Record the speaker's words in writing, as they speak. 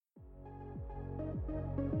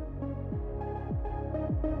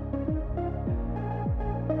Hello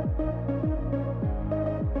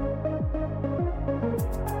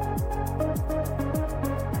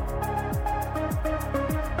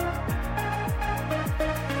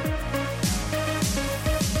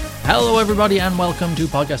everybody and welcome to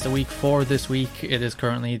Podcast a Week for this week. It is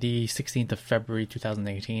currently the 16th of February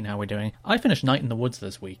 2018. How are we doing? I finished Night in the Woods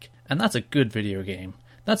this week, and that's a good video game.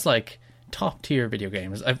 That's like top tier video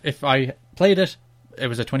games. If I played it, it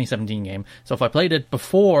was a 2017 game, so if I played it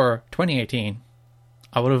before 2018,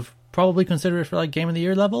 I would have probably considered it for like Game of the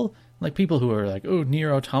Year level. Like people who are like, oh,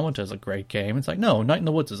 Nier Automata is a great game. It's like, no, Night in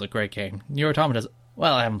the Woods is a great game. Nier Automata is...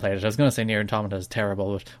 Well, I haven't played it. I was going to say Nier Automata is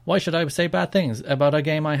terrible, but why should I say bad things about a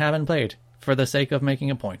game I haven't played for the sake of making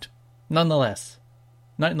a point? Nonetheless,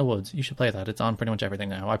 Night in the Woods, you should play that. It's on pretty much everything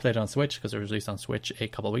now. I played it on Switch because it was released on Switch a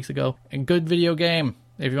couple of weeks ago. A good video game.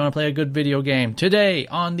 If you want to play a good video game. Today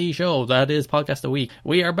on the show, that is Podcast a Week,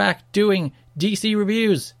 we are back doing DC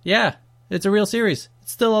reviews. Yeah, it's a real series.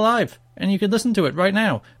 It's still alive. And you can listen to it right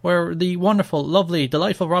now, where the wonderful, lovely,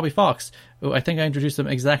 delightful Robbie Fox, who I think I introduced him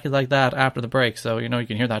exactly like that after the break, so you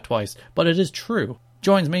can hear that twice, but it is true,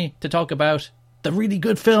 joins me to talk about the really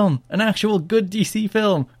good film, an actual good DC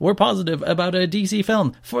film. We're positive about a DC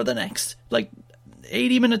film for the next,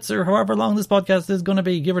 80 minutes or however long this podcast is going to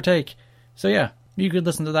be, give or take. So yeah, you could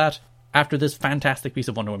listen to that after this fantastic piece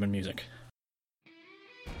of Wonder Woman music.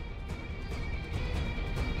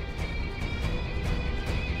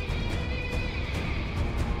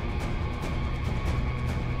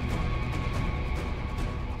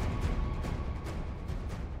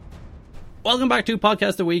 Welcome back to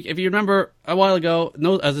Podcast a Week. If you remember a while ago,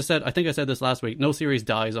 as I said, I think I said this last week, no series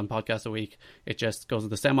dies on Podcast a Week. It just goes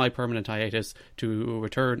with a semi-permanent hiatus to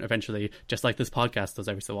return eventually, just like this podcast does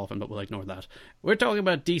every so often, but we'll ignore that. We're talking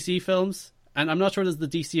about DC films, and I'm not sure does the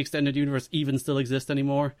DC Extended Universe even still exist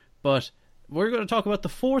anymore, but we're going to talk about the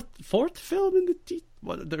fourth film in the...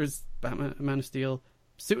 there's Batman, Man of Steel...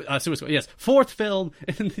 Suicide Squad, yes, fourth film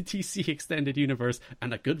in the DC Extended Universe,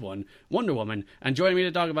 and a good one, Wonder Woman. And joining me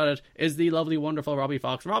to talk about it is the lovely, wonderful Robbie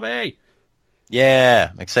Fox. Robbie!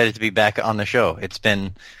 Yeah, excited to be back on the show. It's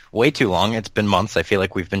been way too long. It's been months. I feel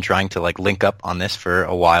like we've been trying to link up on this for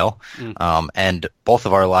a while. And both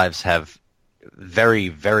of our lives have very,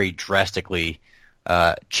 very drastically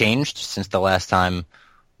changed since the last time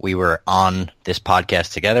we were on this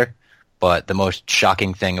podcast together. But the most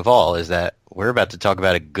shocking thing of all is that we're about to talk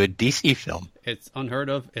about a good DC film. It's unheard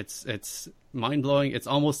of. It's mind-blowing. It's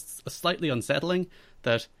almost slightly unsettling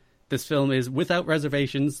that this film is without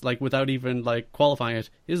reservations, without even qualifying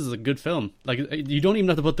it. This is a good film. You don't even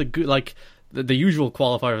have to put the good, the usual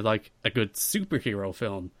qualifier of a good superhero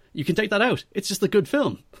film. You can take that out. It's just a good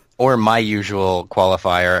film. Or my usual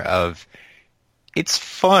qualifier of it's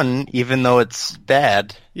fun even though it's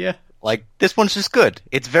bad. Yeah. This one's just good.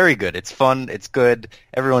 It's very good. It's fun. It's good.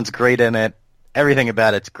 Everyone's great in it. Everything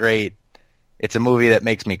about it's great. It's a movie that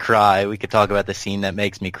makes me cry. We could talk about the scene that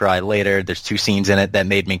makes me cry later. There's 2 scenes in it that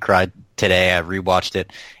made me cry today. I rewatched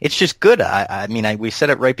it. It's just good. We said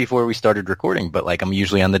it right before we started recording, but I'm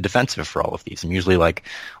usually on the defensive for all of these. I'm usually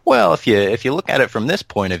well, if you look at it from this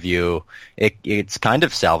point of view, it's kind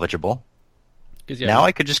of salvageable. Now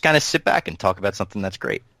I could just kind of sit back and talk about something that's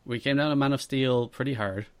great. We came down on Man of Steel pretty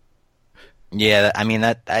hard. Yeah,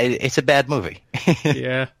 it's a bad movie.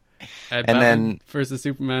 Yeah. And Batman then versus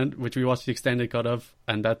Superman, which we watched the extended cut of,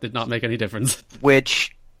 and that did not make any difference.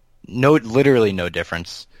 Which, literally no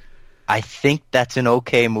difference. I think that's an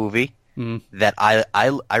okay movie that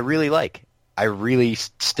I really like. I really,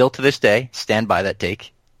 still to this day, stand by that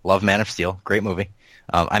take. Love Man of Steel, great movie.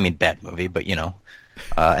 Bad movie, but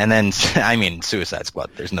and then, Suicide Squad,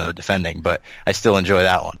 there's no defending, but I still enjoy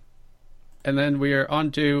that one. And then we are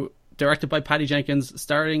on to... directed by Patty Jenkins,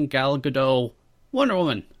 starring Gal Gadot, Wonder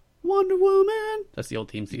Woman. Wonder Woman! That's the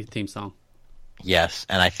old theme song. Yes,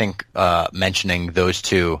 and I think mentioning those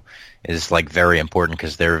two is very important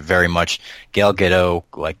because they're very much Gal Gadot,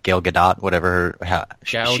 Gal Gadot, whatever.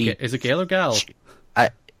 Is it Gal or Gal?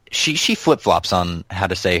 She flip flops on how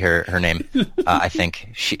to say her name. I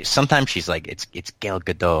think sometimes she's it's Gal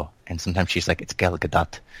Gadot, and sometimes she's it's Gal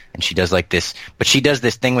Gadot, and she does this, but she does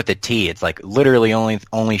this thing with the T. It's literally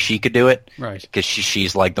only she could do it, right? Because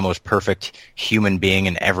she's the most perfect human being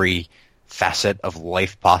in every facet of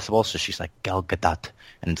life possible. So she's Gal Gadot,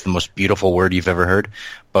 and it's the most beautiful word you've ever heard.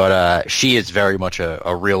 But she is very much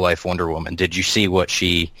a real life Wonder Woman. Did you see what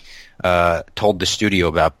she told the studio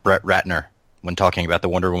about Brett Ratner when talking about the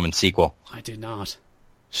Wonder Woman sequel? I did not.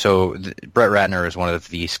 So Brett Ratner is one of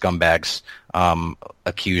the scumbags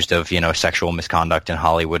accused of, sexual misconduct in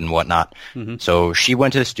Hollywood and whatnot. Mm-hmm. So she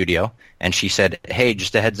went to the studio and she said, "Hey,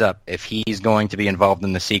 just a heads up, if he's going to be involved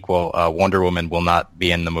in the sequel, Wonder Woman will not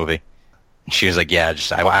be in the movie." She was like, "Yeah,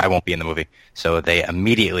 I won't be in the movie." So they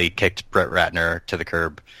immediately kicked Brett Ratner to the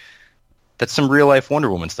curb. That's some real life Wonder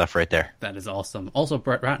Woman stuff right there. That is awesome. Also,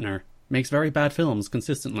 Brett Ratner makes very bad films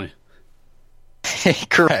consistently.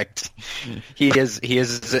 Correct. He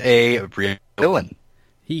is a real villain.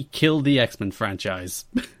 He killed the X-Men franchise.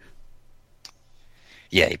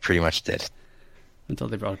 Yeah, he pretty much did. Until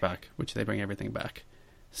they brought it back, which they bring everything back.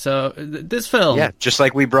 So, this film... Yeah, just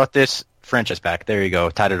like we brought this franchise back. There you go.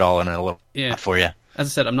 Tied it all in a little for you. As I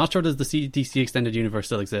said, I'm not sure does the DC Extended Universe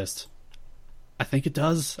still exist. I think it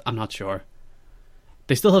does. I'm not sure.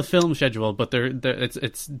 They still have film schedule, but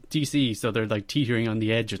it's DC, so they're like teetering on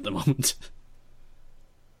the edge at the moment.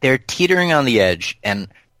 They're teetering on the edge, and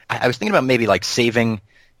I was thinking about maybe like saving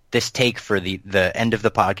this take for the end of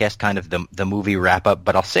the podcast, kind of the movie wrap up.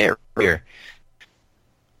 But I'll say it here: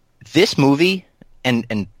 this movie, and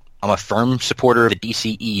I'm a firm supporter of the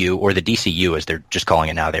DCEU, or the DCU as they're just calling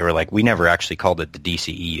it now. They were like, we never actually called it the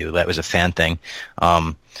DCEU. That was a fan thing.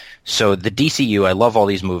 So the DCU, I love all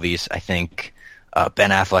these movies. I think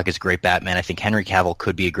Ben Affleck is a great Batman. I think Henry Cavill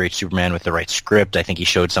could be a great Superman with the right script. I think he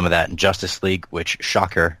showed some of that in Justice League, which,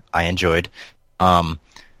 shocker, I enjoyed.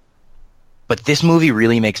 But this movie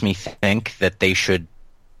really makes me think that they should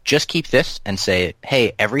just keep this and say,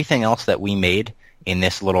 hey, everything else that we made in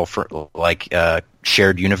this little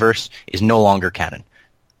shared universe is no longer canon.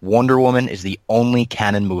 Wonder Woman is the only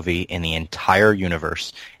canon movie in the entire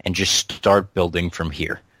universe, and just start building from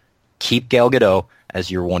here. Keep Gal Gadot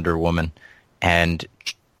as your Wonder Woman, and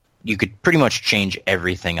you could pretty much change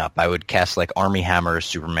everything up. I would cast like Armie Hammer as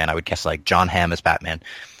Superman. I would cast like John Hamm as Batman.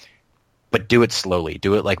 But do it slowly.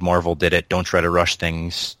 Do it like Marvel did it. Don't try to rush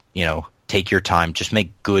things. Take your time. Just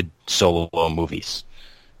make good solo movies.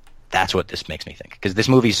 That's what this makes me think. Because this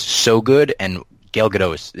movie's so good, and Gal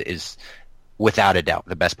Gadot is without a doubt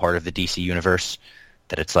the best part of the DC universe,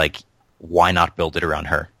 that it's like, why not build it around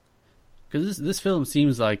her? Because this film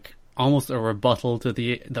seems like almost a rebuttal to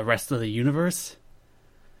the rest of the universe.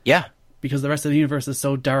 Yeah. Because the rest of the universe is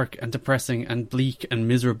so dark and depressing and bleak and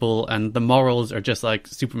miserable, and the morals are just like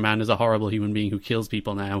Superman is a horrible human being who kills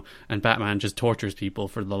people now, and Batman just tortures people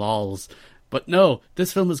for the lols. But no,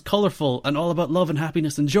 this film is colourful and all about love and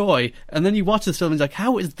happiness and joy, and then you watch this film and it's like,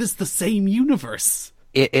 how is this the same universe?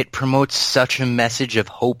 It promotes such a message of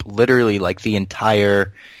hope, literally, like the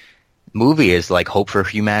entire movie is like hope for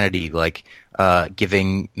humanity, like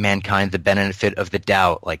giving mankind the benefit of the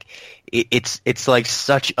doubt. Like it's like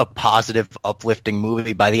such a positive, uplifting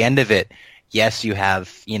movie. By the end of it, yes, you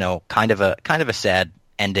have kind of a sad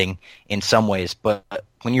ending in some ways, but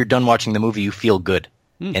when you're done watching the movie, you feel good,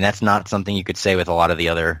 and that's not something you could say with a lot of the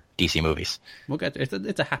other DC movies. We'll get to it.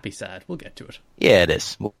 It's a happy sad. We'll get to it. Yeah, it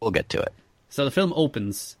is. We'll get to it. So the film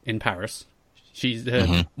opens in Paris. She's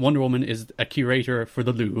Wonder Woman is a curator for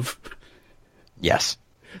the Louvre. Yes.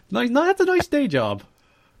 Nice. No, that's a nice day job.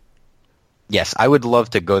 Yes, I would love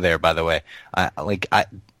to go there, by the way.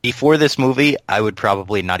 Before this movie, I would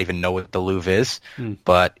probably not even know what the Louvre is,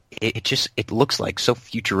 but it looks like so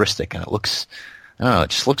futuristic, and it looks, I don't know, it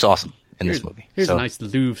just looks awesome in this movie. Here's a nice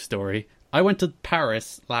Louvre story. I went to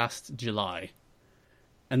Paris last July.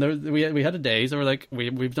 And we had a day, so we're like,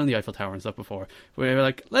 we've done the Eiffel Tower and stuff before. We were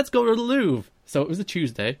like, let's go to the Louvre. So it was a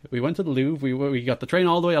Tuesday. We went to the Louvre. We got the train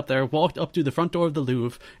all the way up there, walked up to the front door of the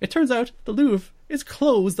Louvre. It turns out the Louvre is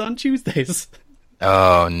closed on Tuesdays.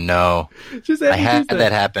 Oh, no. I had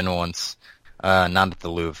that happen once. Not at the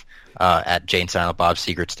Louvre. At Jane Silent Bob's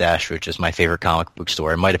Secret Stash, which is my favorite comic book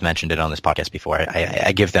store. I might have mentioned it on this podcast before.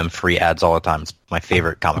 I give them free ads all the time. It's my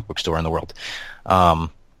favorite comic book store in the world.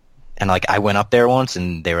 And like I went up there once,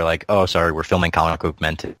 and they were like, "Oh, sorry, we're filming Comic Book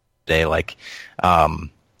Men today." Like,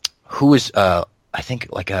 who is I think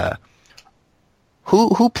like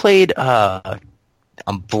who played I'm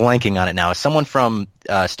blanking on it now. Someone from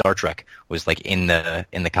Star Trek was like in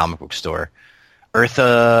the comic book store. Earth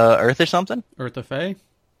or something? Eartha Fey?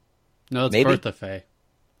 No, it's Maybe? Eartha Fey.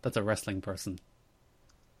 That's a wrestling person.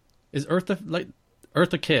 Is Eartha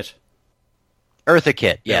Kitt? Eartha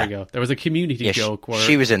Kitt, yeah. There we go. There was a Community joke where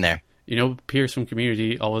she was in there. Pierce from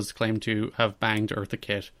Community always claimed to have banged Eartha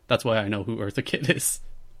Kitt. That's why I know who Eartha Kitt is.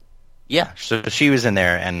 Yeah, so she was in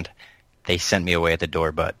there, and they sent me away at the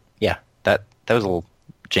door. But yeah, that was a little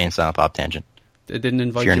Jane Silent Bob tangent. They didn't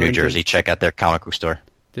invite if you're in you New Jersey, check out their comic book store.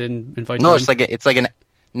 Didn't invite No, you it's like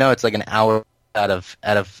an hour out of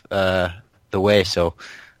the way, so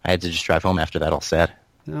I had to just drive home after that, all sad.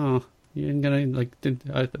 No, You ain't gonna like?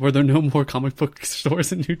 Were there no more comic book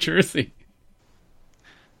stores in New Jersey?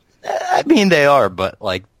 I mean, they are, but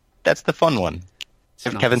like that's the fun one. It's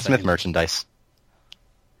not Kevin the Smith same. merchandise.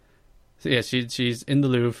 So yeah, she's in the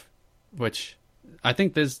Louvre, which I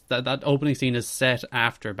think that opening scene is set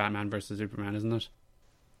after Batman versus Superman, isn't it?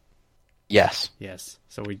 Yes, Yes.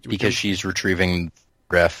 So we because she's retrieving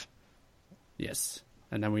Griff. yes,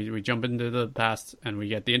 and then we jump into the past and we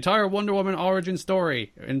get the entire Wonder Woman origin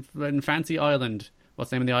story in Fancy Island.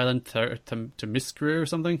 What's the name of the island? Themyscira or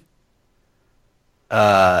something?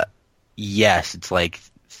 Yes, it's like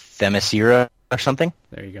Themyscira or something.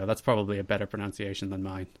 There you go. That's probably a better pronunciation than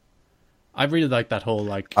mine. I really like that whole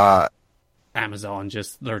like Amazon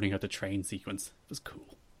just learning how to train sequence. It was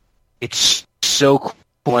cool. It's so cool,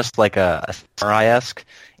 almost like a samurai-esque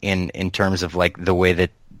in terms of like the way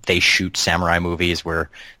that they shoot samurai movies, where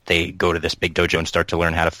they go to this big dojo and start to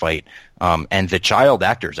learn how to fight. And the child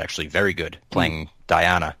actor is actually very good playing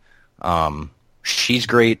Diana. She's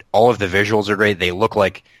great. All of the visuals are great. They look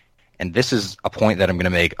like, and this is a point that I'm going to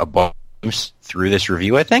make a bunch through this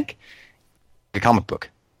review, I think, a comic book.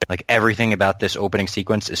 Like everything about this opening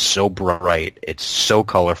sequence is so bright. It's so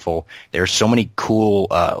colorful. There's so many cool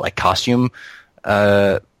like costumes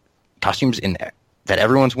in that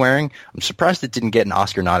everyone's wearing. I'm surprised it didn't get an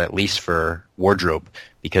Oscar nod at least for wardrobe,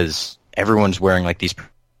 because everyone's wearing like these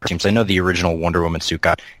costumes. I know the original Wonder Woman suit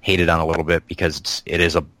got hated on a little bit because it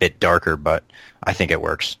is a bit darker, but I think it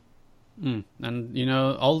works. And you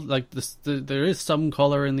know, all like this, there is some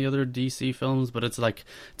color in the other DC films, but it's like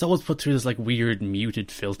it's always put through this like weird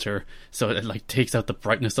muted filter, so it like takes out the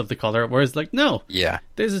brightness of the color. Whereas like no, Yeah.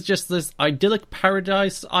 this is just this idyllic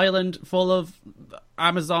paradise island full of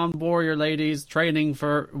Amazon warrior ladies training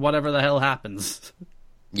for whatever the hell happens.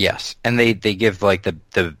 Yes, and they give like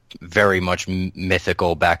the very much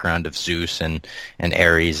mythical background of Zeus and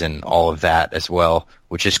Ares and all of that as well,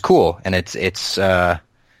 which is cool. And it's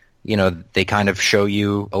you know, they kind of show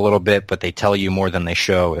you a little bit, but they tell you more than they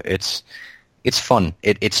show. It's fun.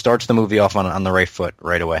 It starts the movie off on the right foot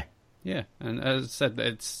right away. Yeah, and as I said,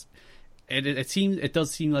 it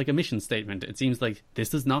does seem like a mission statement. It seems like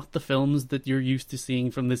this is not the films that you're used to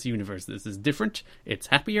seeing from this universe. This is different. It's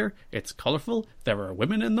happier. It's colorful. There are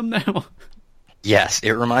women in them now. Yes,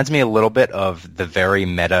 it reminds me a little bit of the very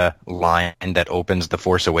meta line that opens The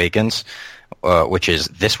Force Awakens, which is,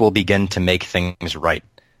 "This will begin to make things right."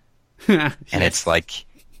 And it's like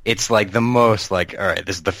the most like, all right,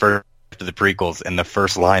 this is the first of the prequels, and the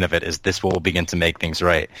first line of it is, "This will begin to make things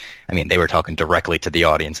right." I mean, they were talking directly to the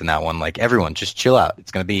audience in that one. Like, everyone, just chill out.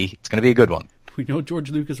 It's gonna be a good one. We know George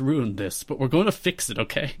Lucas ruined this, but we're going to fix it,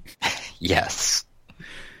 okay? Yes.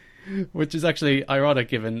 Which is actually ironic,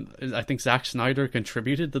 given I think Zack Snyder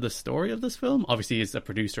contributed to the story of this film. Obviously, he's a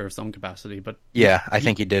producer of some capacity, but Yeah, I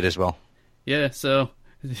think he did as well. yeah. So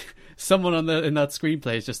someone in that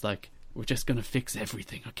screenplay is just like, "We're just gonna fix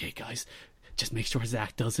everything, okay, guys? Just make sure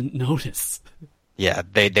Zack doesn't notice." Yeah,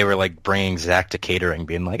 they were like bringing Zach to catering,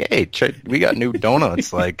 being like, "Hey, we got new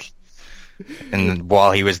donuts." Like, and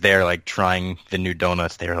while he was there, like trying the new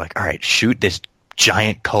donuts, they were like, "All right, shoot this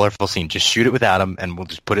giant colorful scene. Just shoot it without him, and we'll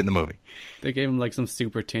just put it in the movie." They gave him like some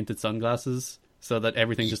super tinted sunglasses so that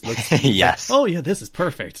everything just looks. Yes. Like, oh yeah, this is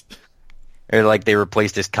perfect. Or like they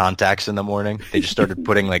replaced his contacts in the morning. They just started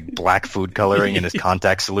putting like black food coloring in his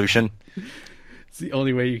contact solution. It's the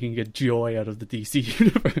only way you can get joy out of the DC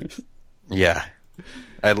universe. Yeah.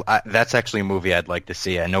 That's actually a movie I'd like to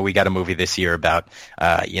see. I know we got a movie this year about,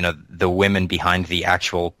 you know, the women behind the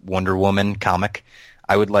actual Wonder Woman comic.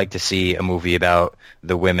 I would like to see a movie about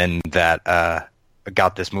the women that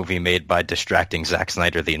got this movie made by distracting Zack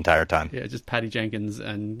Snyder the entire time. Yeah, just Patty Jenkins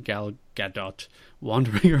and Gal Gadot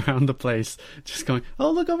wandering around the place, just going,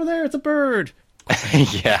 "Oh, look over there, it's a bird."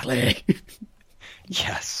 Yeah. Play.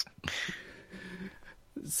 Yes.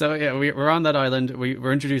 So yeah, we're on that island.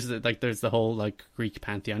 We're introduced to, like, there's the whole like Greek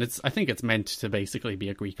pantheon. I think it's meant to basically be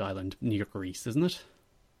a Greek island near Greece, isn't it?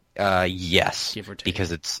 Yes. Give or take.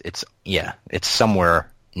 Because it's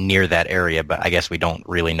somewhere near that area, but I guess we don't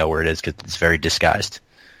really know where it is because it's very disguised.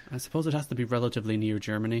 I suppose it has to be relatively near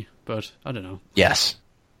Germany, but I don't know. Yes.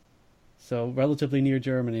 So relatively near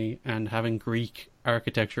Germany and having Greek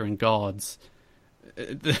architecture and gods,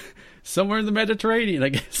 somewhere in the Mediterranean, I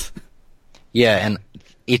guess. Yeah, and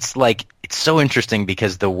it's so interesting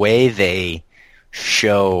because the way they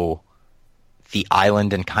show the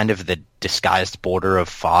island and kind of the disguised border of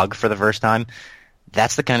fog for the first time,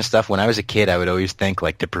 that's the kind of stuff when I was a kid I would always think,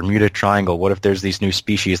 like, the Bermuda Triangle, what if there's these new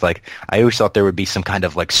species? Like, I always thought there would be some kind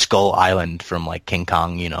of like Skull Island from like King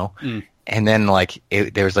Kong, you know? And then like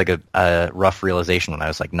there was like a rough realization when I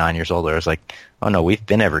was like 9 years old. I was like, oh no, we've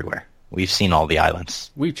been everywhere. We've seen all the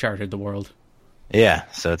islands. We've charted the world. Yeah,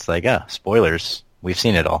 so it's like, spoilers. We've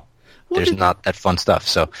seen it all. There's not that fun stuff.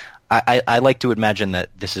 So I like to imagine that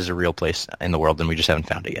this is a real place in the world and we just haven't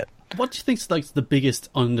found it yet. What do you think's like the biggest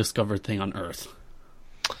undiscovered thing on Earth?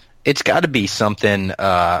 It's got to be something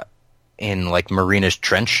in like Marina's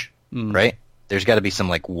Trench, right? There's got to be some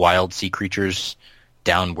like wild sea creatures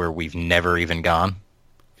down where we've never even gone.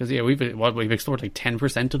 Because we've explored like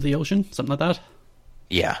 10% of the ocean, something like that.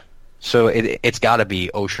 Yeah. So it's got to be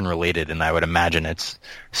ocean related, and I would imagine it's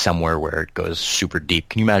somewhere where it goes super deep.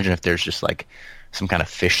 Can you imagine if there's just like some kind of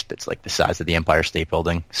fish that's like the size of the Empire State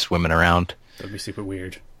Building swimming around? That'd be super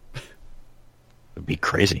weird. It'd be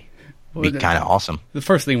crazy. It'd be kind of awesome. The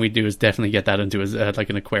first thing we do is definitely get that into like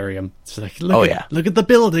an aquarium. It's like, look at the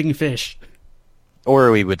building fish.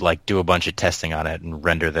 Or we would like do a bunch of testing on it and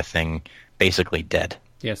render the thing basically dead.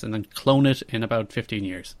 Yes, and then clone it in about 15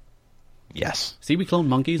 years. Yes. See, we clone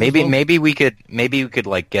monkeys. Maybe we could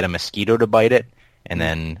like get a mosquito to bite it, and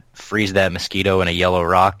then freeze that mosquito in a yellow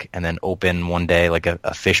rock, and then open one day like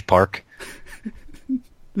a fish park.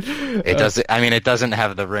 It doesn't. I mean, it doesn't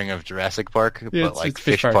have the ring of Jurassic Park, but like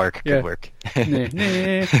Fish Park could work.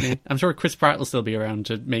 I'm sure Chris Pratt will still be around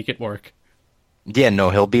to make it work. Yeah, no,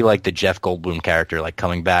 he'll be like the Jeff Goldblum character, like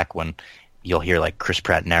coming back when you'll hear like Chris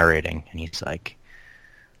Pratt narrating, and he's like,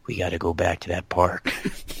 "We got to go back to that park."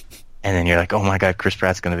 And then you're like, oh my god, Chris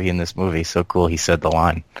Pratt's going to be in this movie. So cool, he said the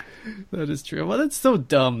line. That is true. Well, that's so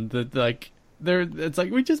dumb that like it's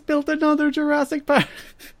like we just built another Jurassic Park.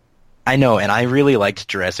 I know, and I really liked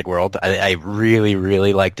Jurassic World. I really,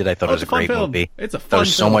 really liked it. I thought it was a great movie. It's a fun film. It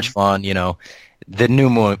was so much fun, you know. The new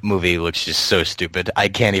movie looks just so stupid. I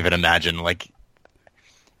can't even imagine, like,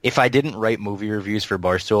 if I didn't write movie reviews for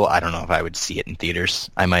Barstool, I don't know if I would see it in theaters.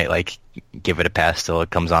 I might, like, give it a pass till it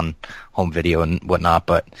comes on home video and whatnot,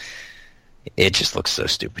 but it just looks so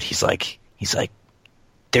stupid. He's like,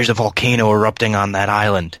 there's a volcano erupting on that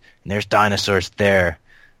island, and there's dinosaurs there.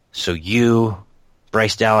 So you,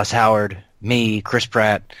 Bryce Dallas Howard, me, Chris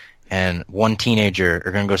Pratt, and one teenager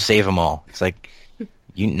are going to go save them all. It's like,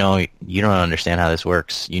 you don't understand how this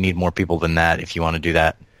works. You need more people than that if you want to do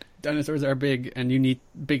that. Dinosaurs are big, and you need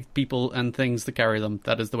big people and things to carry them.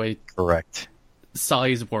 That is the way Correct.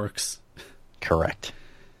 Size works. Correct.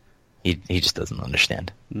 He just doesn't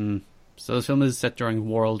understand. So this film is set during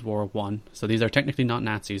World War One. So these are technically not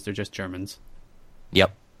Nazis; they're just Germans.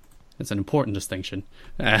 Yep. It's an important distinction.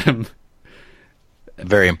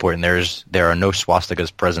 Very important. There are no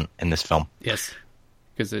swastikas present in this film. Yes,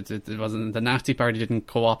 because it wasn't, the Nazi Party didn't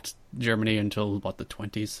co-opt Germany until the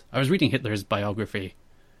 20s. I was reading Hitler's biography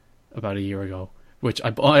about a year ago, which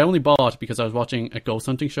I only bought because I was watching a ghost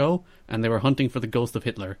hunting show, and they were hunting for the ghost of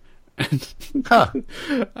Hitler.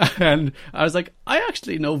 And I was like, I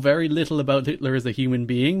actually know very little about Hitler as a human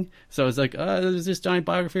being. So I was like, there's this giant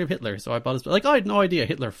biography of Hitler. So I bought his, like, I had no idea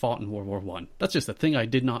Hitler fought in World War One. That's just a thing I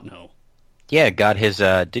did not know. Yeah, got his,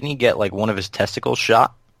 didn't he get like one of his testicles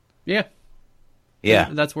shot? Yeah. Yeah.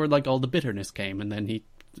 And that's where like all the bitterness came, and then he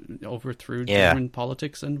overthrew German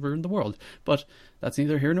politics and ruined the world. But that's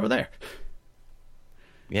neither here nor there.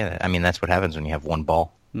 Yeah, I mean, that's what happens when you have one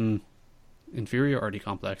ball. Inferiority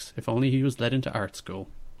complex. If only he was led into art school.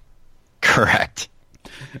 Correct.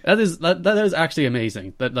 That is actually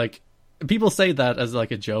amazing. That, like, people say that as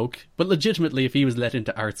like a joke, but legitimately, if he was led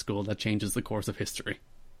into art school, that changes the course of history.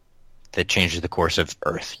 That changes the course of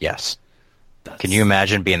Earth. Yes. Can you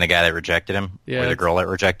imagine being the guy that rejected him, or the girl that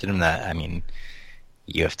rejected him? That, I mean,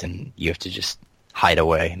 you have to just hide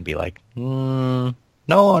away and be like, no,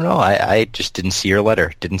 I just didn't see your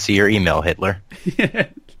letter, didn't see your email, Hitler.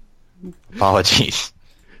 Apologies.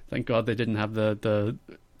 Thank God they didn't have the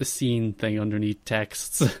scene thing underneath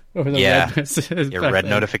texts. Or the red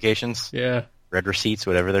notifications. Yeah. Red receipts,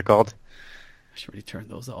 whatever they're called. I should really turn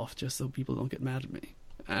those off just so people don't get mad at me.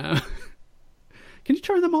 Can you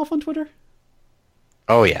turn them off on Twitter?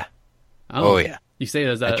 Oh yeah. Oh yeah. You say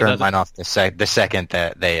that? I turned mine off the second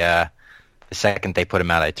that they put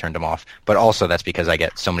them out. I turned them off. But also that's because I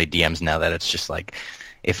get so many DMs now that it's just like,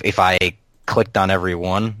 if I clicked on every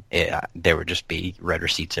one, there would just be red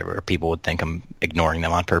receipts everywhere. People would think I'm ignoring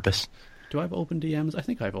them on purpose. Do I have open DMs? I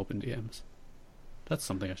think I have open DMs. That's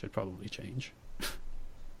something I should probably change.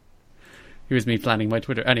 Here's me planning my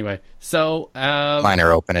Twitter. Anyway, so mine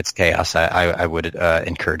are open. It's chaos. I would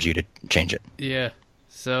encourage you to change it. Yeah.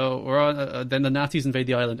 So we're on. Then the Nazis invade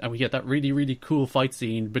the island, and we get that really, really cool fight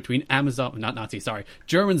scene between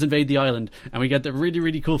Germans invade the island, and we get the really,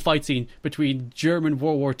 really cool fight scene between German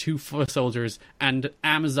World War II soldiers and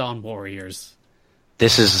Amazon warriors.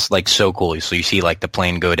 This is like so cool. So you see like the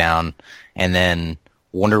plane go down, and then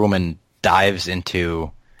Wonder Woman dives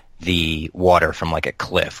into the water from like a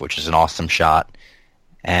cliff, which is an awesome shot.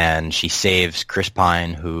 And she saves Chris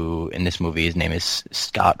Pine, who in this movie his name is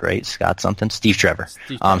Scott, right? Scott something? Steve Trevor.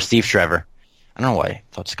 Steve Trevor. I don't know why I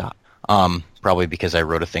thought Scott. Probably because I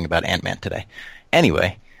wrote a thing about Ant-Man today.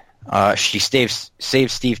 Anyway, she saves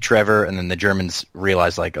Steve Trevor, and then the Germans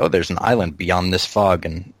realize, like, oh, there's an island beyond this fog,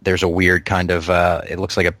 and there's a weird kind of, it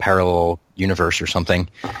looks like a parallel universe or something.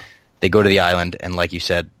 They go to the island, and like you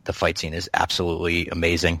said, the fight scene is absolutely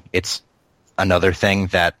amazing. It's another thing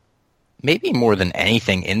that maybe more than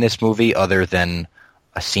anything in this movie, other than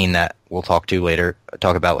a scene that we'll talk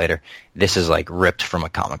about later, this is like ripped from a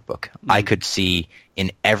comic book. I could see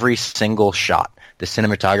in every single shot the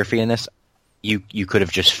cinematography in this. You could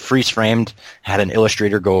have just freeze framed, had an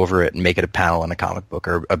illustrator go over it and make it a panel in a comic book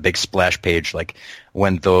or a big splash page, like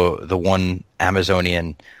when the one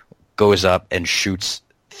Amazonian goes up and shoots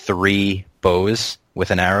 3 bows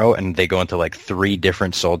with an arrow and they go into like 3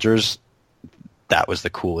 different soldiers. That was the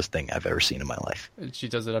coolest thing I've ever seen in my life. And she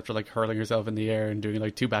does it after like hurling herself in the air and doing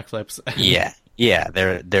like 2 backflips. Yeah,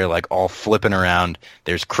 they're like all flipping around.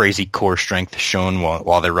 There's crazy core strength shown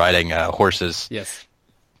while they're riding horses. Yes,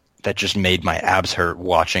 that just made my abs hurt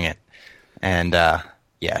watching it. And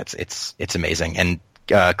it's amazing. And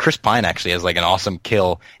Chris Pine actually has like an awesome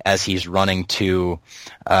kill as he's running to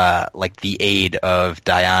like the aid of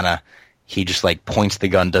Diana. He just like points the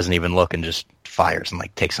gun, doesn't even look, and just fires and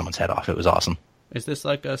like takes someone's head off. It was awesome. Is this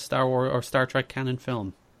like a Star Wars or Star Trek canon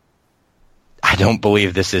film? I don't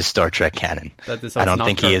believe this is Star Trek canon. I don't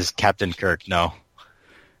think Kirk. he is Captain Kirk, no.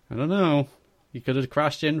 I don't know. He could have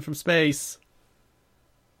crashed in from space.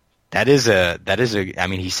 That is a, I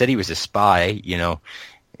mean, he said he was a spy, you know.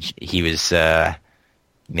 He was,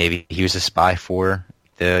 maybe he was a spy for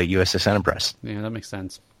the USS Enterprise. Yeah, that makes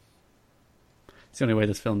sense. It's the only way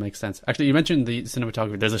this film makes sense. Actually, you mentioned the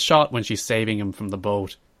cinematography. There's a shot when she's saving him from the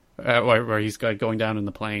boat, where he's going down in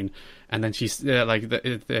the plane, and then she's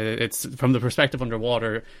it's from the perspective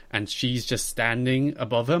underwater, and she's just standing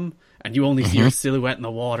above him, and you only see her silhouette in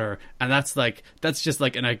the water, and that's just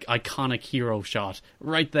like an iconic hero shot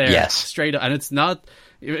right there, yes, straight up, and it's not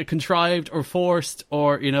contrived or forced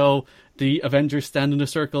or the Avengers stand in a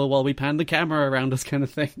circle while we pan the camera around us kind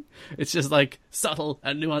of thing. It's just like subtle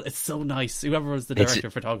and nuanced. It's so nice. Whoever was the director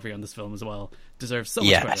of photography on this film as well deserves so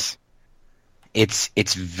much credit.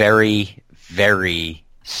 It's very, very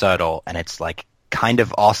subtle, and it's like kind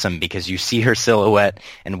of awesome because you see her silhouette,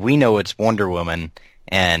 and we know it's Wonder Woman,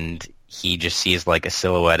 and he just sees like a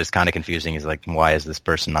silhouette. It's kind of confusing. He's like, why is this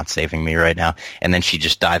person not saving me right now? And then she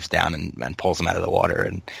just dives down and pulls him out of the water,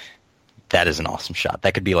 and that is an awesome shot.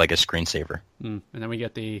 That could be like a screensaver. And then we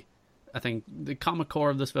get the comic core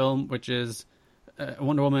of this film, which is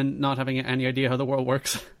Wonder Woman not having any idea how the world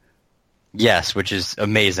works. Yes, which is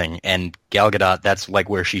amazing. And Gal Gadot, that's like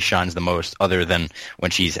where she shines the most, other than when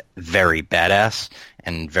she's very badass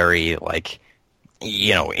and very like,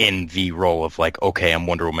 in the role of like, okay, I'm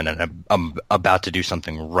Wonder Woman and I'm about to do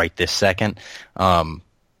something right this second.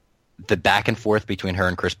 The back and forth between her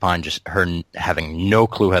and Chris Pine, just her having no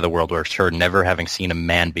clue how the world works, her never having seen a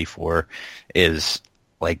man before, is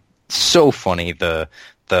like so funny. The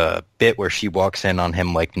bit where she walks in on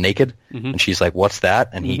him like naked, and she's like, "What's that?"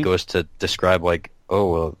 And he goes to describe like,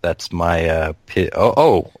 "Oh, well, that's my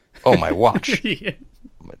my watch." Yeah.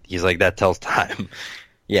 He's like, "That tells time."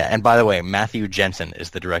 Yeah, and by the way, Matthew Jensen is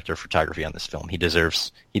the director of photography on this film. He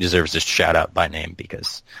deserves this shout out by name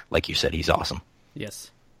because, like you said, he's awesome. Yes.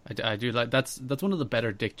 I do like that's one of the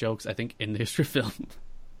better dick jokes I think in the history of film.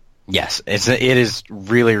 Yes, it is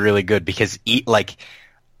really, really good because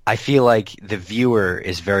I feel like the viewer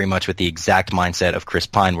is very much with the exact mindset of Chris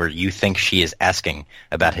Pine, where you think she is asking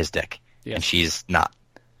about his dick, and she's not.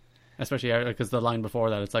 Especially because the line before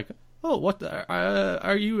that, it's like, "Oh, what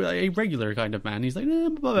are you a regular kind of man?" He's like,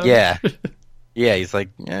 I'm above average. Yeah, he's like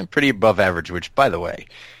pretty above average. Which, by the way,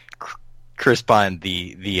 Chris Pine,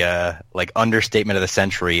 the like understatement of the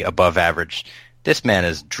century, above average. This man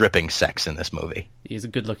is dripping sex in this movie. He's a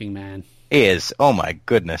good-looking man. He is. Oh my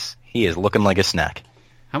goodness, he is looking like a snack.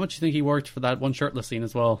 How much do you think he worked for that one shirtless scene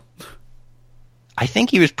as well? I think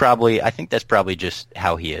that's probably just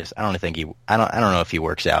how he is. I don't know if he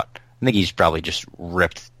works out. I think he's probably just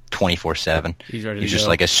ripped 24/7. He's ready. He's just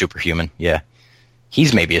like a superhuman. Yeah,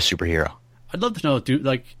 he's maybe a superhero. I'd love to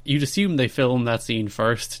know. You'd assume they film that scene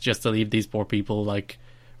first, just to leave these poor people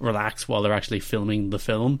relax while they're actually filming the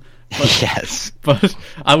film. But, yes, but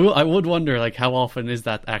I would wonder how often is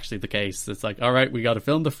that actually the case? It's like, all right, we got to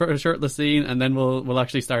film the first shirtless scene, and then we'll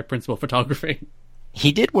actually start principal photography.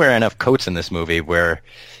 He did wear enough coats in this movie where,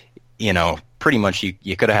 pretty much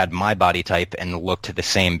you could have had my body type and looked the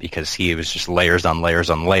same because he was just layers on layers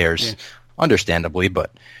on layers, understandably.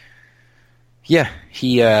 But yeah,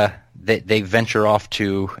 they venture off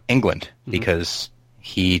to England because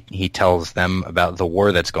he tells them about the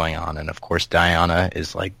war that's going on, and of course Diana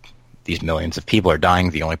is like, these millions of people are dying.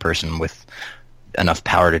 The only person with enough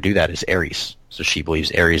power to do that is Ares. So she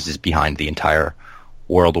believes Ares is behind the entire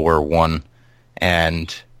World War I,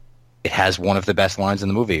 and it has one of the best lines in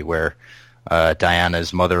the movie where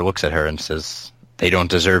Diana's mother looks at her and says, "They don't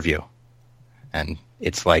deserve you." And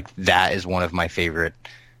it's like, that is one of my favorite,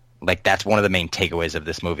 like, that's one of the main takeaways of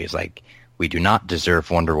this movie is like, we do not deserve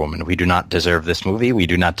Wonder Woman. We do not deserve this movie. We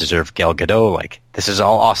do not deserve Gal Gadot. Like, this is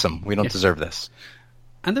all awesome. We don't deserve this.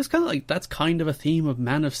 And there's kind of like, that's kind of a theme of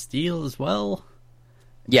Man of Steel as well.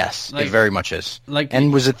 Yes, Like, it very much is. like-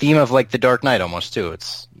 and was a theme of like The Dark Knight almost too.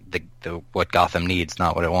 It's the what Gotham needs,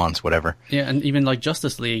 not what it wants, whatever. Yeah, and even like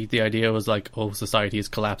Justice League, the idea was like, oh, society is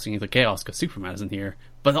collapsing into chaos because Superman isn't here.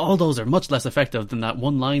 But all those are much less effective than that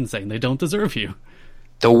one line saying they don't deserve you.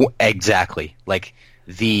 Exactly. Like,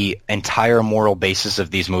 the entire moral basis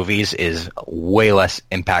of these movies is way less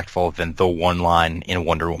impactful than the one line in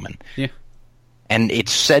Wonder Woman. Yeah. And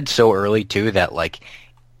it's said so early, too, that, like,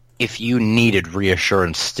 if you needed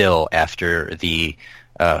reassurance still after the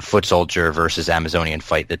Foot Soldier versus Amazonian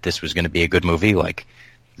fight that this was going to be a good movie, like,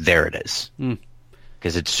 there it is.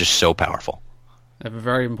 Because it's just so powerful. I have a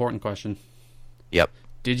very important question. Yep.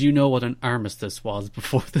 Did you know what an armistice was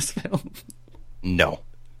before this film? No.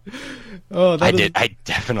 Oh, I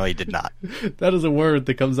definitely did not. That is a word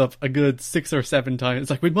that comes up a good 6 or 7 times.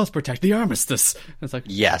 It's like, we must protect the armistice. It's like,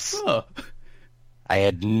 Yes. oh. I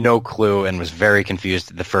had no clue and was very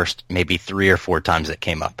confused the first maybe 3 or 4 times it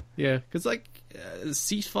came up. Yeah, because like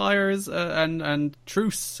ceasefires and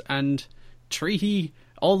truce and treaty,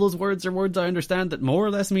 all those words are words I understand that more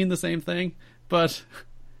or less mean the same thing. But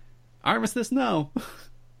armistice, no.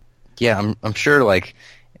 Yeah, I'm sure, like,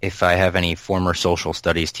 if I have any former social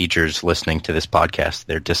studies teachers listening to this podcast,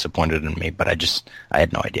 they're disappointed in me, but I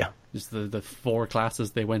had no idea. Just the 4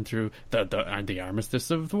 classes they went through, the armistice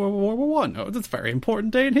of World War One. Oh, that's a very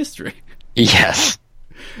important day in history. Yes.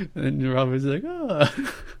 And Rob was like, oh,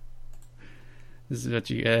 this is what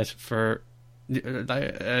you get for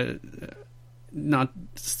not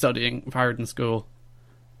studying hard in school.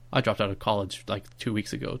 I dropped out of college like 2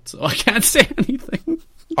 weeks ago, so I can't say anything.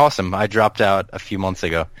 Awesome. I dropped out a few months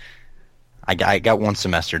ago. I got 1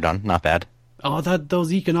 semester done. Not bad. Oh,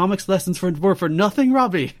 those economics lessons were for nothing,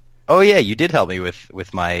 Robbie. Oh, yeah, you did help me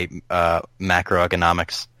with my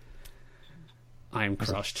macroeconomics. I'm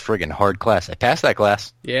crushed. Friggin' hard class. I passed that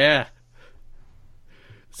class. Yeah.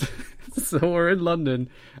 So we're in London,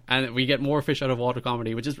 and we get more fish out of water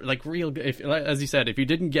comedy, which is like real. If, as you said, if you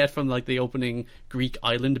didn't get from like the opening Greek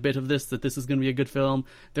island bit of this that this is going to be a good film,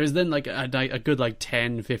 there's then like a good like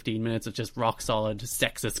 10-15 minutes of just rock solid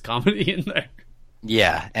sexist comedy in there.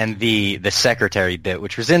 Yeah, and the secretary bit,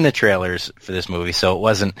 which was in the trailers for this movie, so it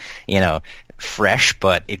wasn't, fresh,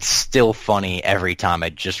 but it's still funny every time. I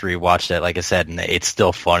just rewatched it, like I said, and it's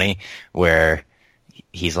still funny, where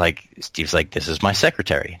Steve's like, this is my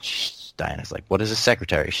secretary. Diana's like, what is a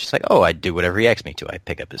secretary? She's like, oh, I do whatever he asks me to. I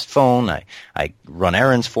pick up his phone, I run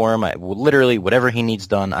errands for him, literally whatever he needs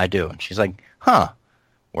done, I do. And she's like,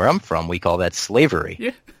 where I'm from, we call that slavery.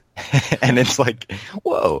 Yeah. And it's like,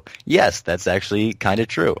 whoa, yes, that's actually kind of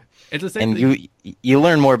true. It's the same and thing. you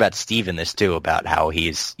learn more about Steve in this too, about how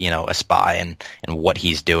he's a spy and what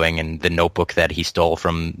he's doing, and the notebook that he stole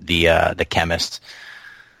from the chemist.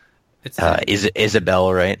 It's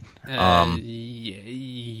Isabel, right? yeah.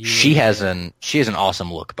 She has an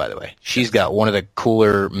awesome look, by the way. She's got one of the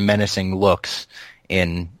cooler, menacing looks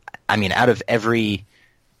out of every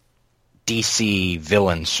DC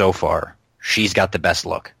villain so far. She's got the best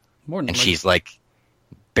look. She's like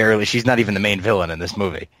she's not even the main villain in this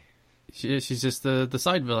movie. She's just the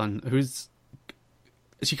side villain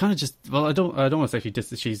she kind of just, well, I don't want to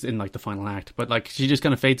say she's in like the final act, but like she just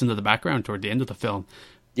kind of fades into the background toward the end of the film.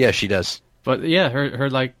 Yeah, she does. But yeah, her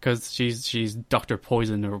like, because she's Dr.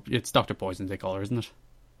 Poison, or it's Dr. Poison they call her, isn't it?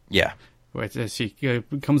 Yeah. She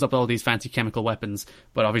comes up with all these fancy chemical weapons,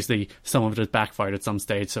 but obviously some of it has backfired at some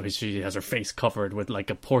stage, so she has her face covered with like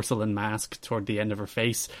a porcelain mask toward the end of her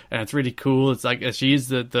face, and it's really cool. It's like she's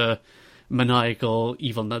the maniacal,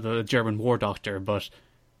 evil, the German war doctor, but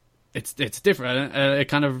it's different.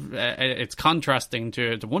 It's contrasting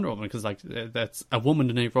to Wonder Woman, because like that's a woman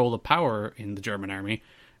in a role of power in the German army,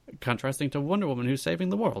 contrasting to Wonder Woman who's saving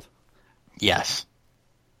the world. Yes.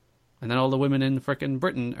 And then all the women in frickin'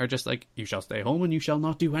 Britain are just like, you shall stay home and you shall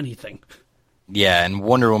not do anything. Yeah, and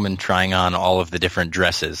Wonder Woman trying on all of the different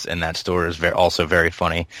dresses in that store is also very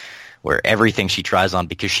funny, where everything she tries on,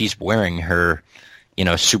 because she's wearing her,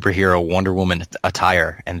 superhero Wonder Woman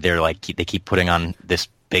attire, and they're like, they keep putting on this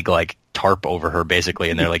big like tarp over her basically,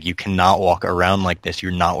 and they're like, you cannot walk around like this.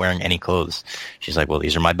 You're not wearing any clothes. She's like, well,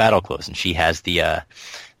 these are my battle clothes, and she has the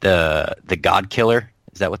God Killer.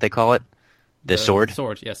 Is that what they call it? The sword.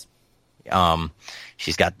 Sword, yes.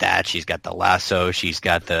 She's got that. She's got the lasso. She's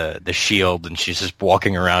got the shield, and she's just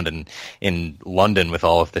walking around in London with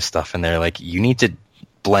all of this stuff. And they're like, you need to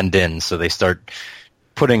blend in. So they start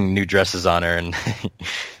putting new dresses on her, and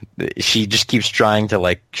she just keeps trying to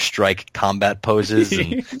like strike combat poses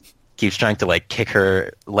and keeps trying to like kick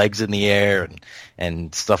her legs in the air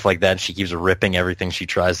and stuff like that. She keeps ripping everything she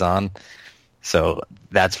tries on. So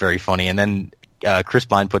that's very funny. And then Chris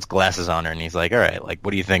Pine puts glasses on her, and he's like, all right, like, what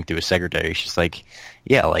do you think, to his secretary? She's like,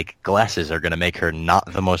 yeah, like, glasses are going to make her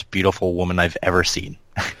not the most beautiful woman I've ever seen.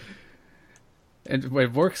 And when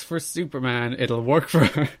it works for Superman, it'll work for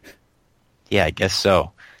her. Yeah, I guess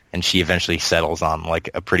so. And she eventually settles on, like,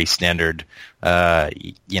 a pretty standard, I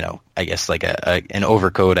guess, like, an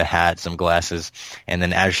overcoat, a hat, some glasses. And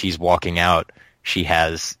then as she's walking out, she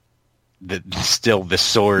has still the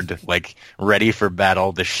sword, like, ready for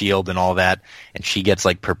battle, the shield and all that, and she gets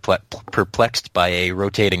like perplexed by a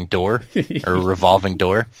rotating door or a revolving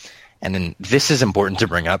door. And then this is important to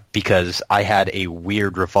bring up because I had a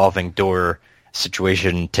weird revolving door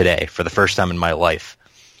situation today for the first time in my life.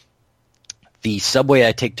 The subway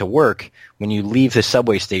I take to work, when you leave the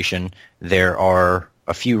subway station, there are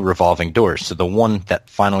a few revolving doors. So the one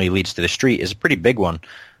that finally leads to the street is a pretty big one.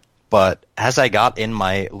 But as I got in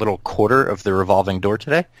my little quarter of the revolving door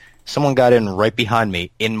today, someone got in right behind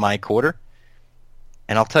me in my quarter.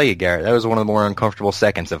 And I'll tell you, Garrett, that was one of the more uncomfortable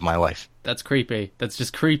seconds of my life. That's creepy. That's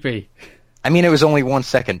just creepy. I mean, it was only 1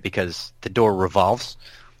 second because the door revolves.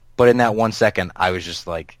 But in that 1 second, I was just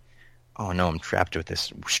like, oh no, I'm trapped with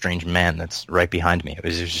this strange man that's right behind me. It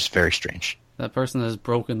was just very strange. That person has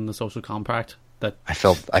broken the social compact. That I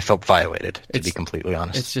felt violated, to be completely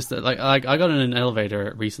honest. It's just that, like I got in an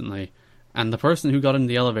elevator recently, and the person who got in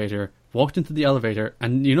the elevator walked into the elevator,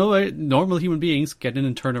 and you know how normal human beings get in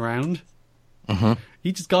and turn around? Mm-hmm.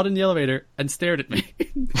 He just got in the elevator and stared at me.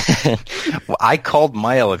 Well, I called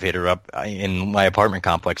my elevator up in my apartment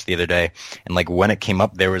complex the other day, and like when it came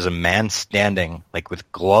up, there was a man standing like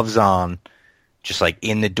with gloves on, just like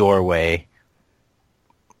in the doorway,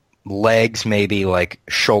 legs maybe like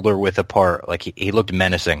shoulder width apart, like he looked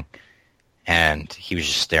menacing, and he was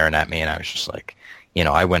just staring at me, and I was just like,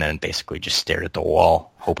 I went in and basically just stared at the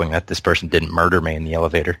wall, hoping that this person didn't murder me in the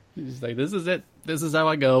elevator. He's like, this is it. This is how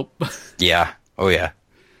I go. Yeah. Oh yeah.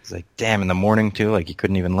 It's like, damn, in the morning too, like you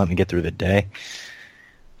couldn't even let me get through the day.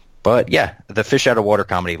 But yeah, the fish out of water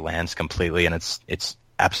comedy lands completely, and it's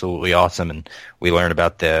absolutely awesome. And we learn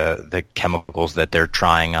about the chemicals that they're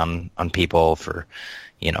trying on people for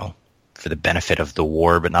the benefit of the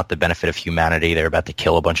war, but not the benefit of humanity. They're about to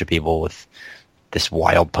kill a bunch of people with this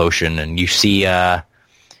wild potion, and you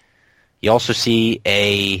also see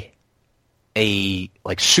a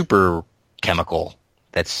like super chemical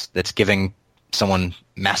that's giving someone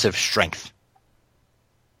massive strength,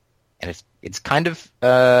 and it's kind of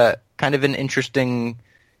an interesting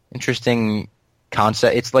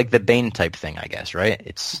concept. It's like the Bane type thing, I guess, right?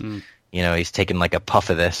 It's he's taking like a puff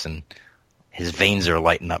of this, and his veins are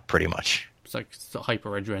lighting up pretty much. It's like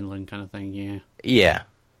hyper adrenaline kind of thing, yeah. Yeah.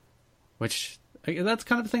 Which, that's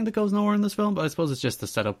kind of the thing that goes nowhere in this film, but I suppose it's just to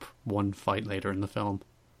set up one fight later in the film.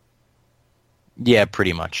 Yeah,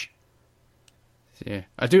 pretty much. Yeah,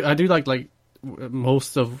 I do like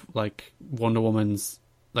most of like Wonder Woman's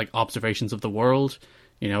like observations of the world,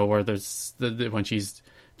 where there's when she's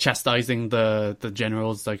chastising the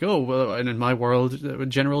generals, like, oh well, and in my world,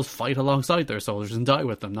 generals fight alongside their soldiers and die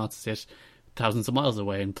with them, not sit thousands of miles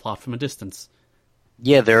away and plot from a distance.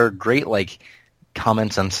 Yeah, there are great like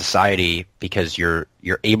comments on society because you're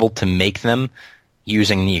able to make them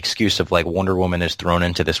using the excuse of like Wonder Woman is thrown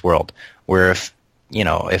into this world. Where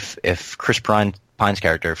if Chris Pine's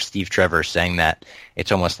character, if Steve Trevor, is saying that,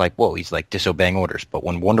 it's almost like, whoa, he's like disobeying orders. But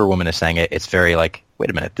when Wonder Woman is saying it, it's very like,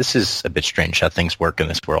 wait a minute, this is a bit strange how things work in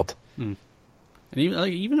this world. And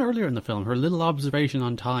even earlier in the film, her little observation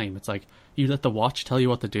on time, it's like, you let the watch tell you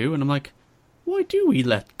what to do, and I'm like, why do we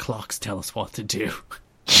let clocks tell us what to do?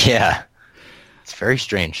 Yeah, it's very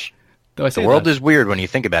strange. The world is weird when you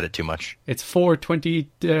think about it too much. It's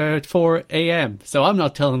 4:24 a.m., so I'm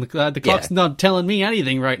not telling the clock's not telling me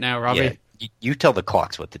anything right now, Robbie. Yeah, you tell the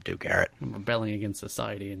clocks what to do, Garrett. I'm rebelling against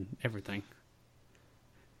society and everything.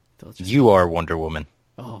 You are Wonder Woman.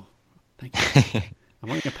 Oh, thank you. I'm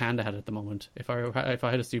wearing a panda hat at the moment. If I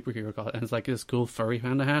had a superhero costume, and it's like this cool furry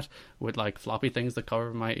panda hat with like floppy things that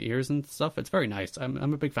cover my ears and stuff, it's very nice. I'm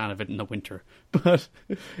a big fan of it in the winter. But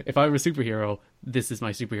if I were a superhero, this is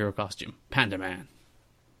my superhero costume, Panda Man.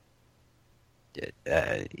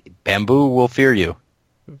 Bamboo will fear you.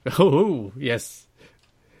 Oh yes,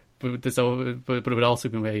 but it would also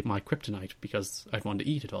be my kryptonite because I'd want to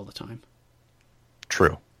eat it all the time.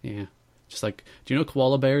 True. Yeah, just like, do you know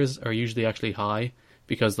koala bears are usually actually high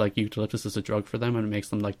because like eucalyptus is a drug for them and it makes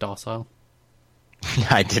them like docile.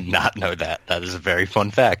 I did not know that. That is a very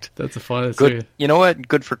fun fact. That's a fun. Good. You know what?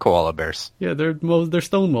 Good for koala bears. Yeah, they're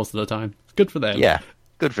stoned most of the time. It's good for them. Yeah,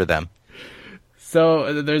 good for them.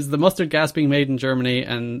 So there's the mustard gas being made in Germany,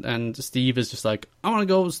 and Steve is just like, I want to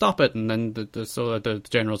go stop it. And then the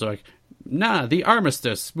generals are like, nah, the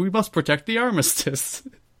armistice. We must protect the armistice.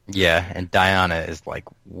 Yeah, and Diana is like,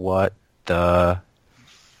 what the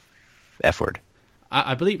F word?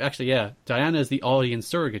 I believe, actually, yeah, Diana is the audience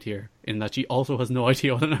surrogate here, in that she also has no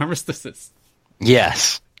idea what an armistice is.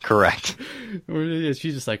 Yes, correct.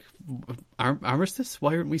 She's just like, armistice?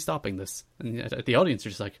 Why aren't we stopping this? And the audience are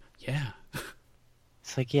just like, yeah.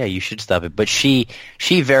 It's like, yeah, you should stop it. But she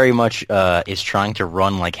very much is trying to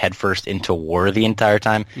run like headfirst into war the entire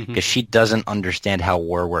time because she doesn't understand how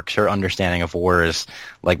war works. Her understanding of war is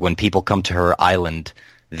like when people come to her island,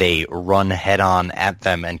 they run head on at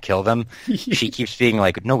them and kill them. She keeps being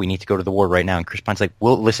like, no, we need to go to the war right now. And Chris Pine's like,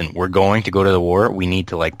 well, listen, we're going to go to the war. We need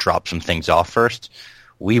to like drop some things off first.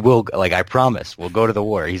 We will, like, I promise, we'll go to the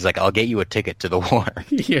war. He's like, I'll get you a ticket to the war.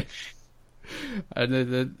 Yeah.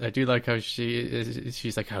 And I do like how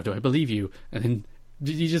she's like, how do I believe you? And then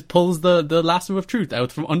he just pulls the lasso of truth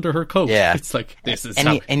out from under her coat. Yeah. It's like, this is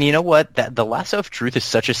and you know what? The lasso of truth is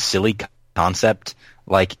such a silly concept.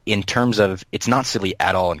 Like, in terms of, it's not silly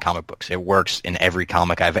at all in comic books. It works in every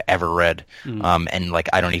comic I've ever read. And, like,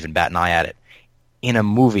 I don't even bat an eye at it. In a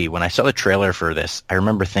movie, when I saw the trailer for this, I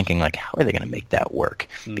remember thinking, like, how are they going to make that work?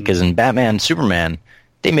 Because in Batman, Superman,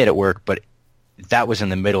 they made it work, but that was in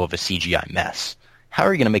the middle of a CGI mess. How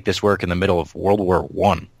are you going to make this work in the middle of World War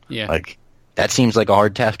I? Yeah. Like, that seems like a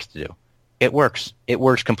hard task to do. It works. It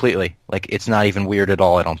works completely. Like, it's not even weird at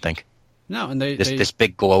all, I don't think. No, and this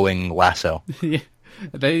big glowing lasso. Yeah,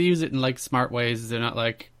 they use it in like smart ways. They're not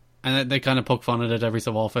like, and they kind of poke fun at it every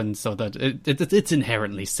so often, so that it's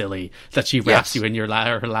inherently silly that she wraps you in her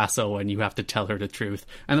lasso and you have to tell her the truth.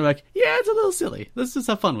 And they're like, yeah, it's a little silly. Let's just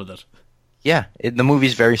have fun with it. Yeah, the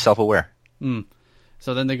movie's very self-aware.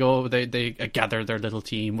 So then they gather their little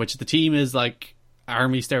team, which the team is like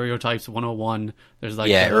Army Stereotypes 101. There's like,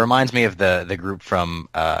 yeah, it reminds me of the group from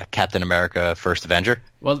Captain America: First Avenger.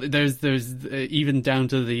 Well, there's even down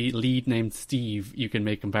to the lead named Steve. You can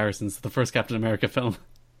make comparisons to the first Captain America film.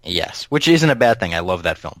 Yes, which isn't a bad thing. I love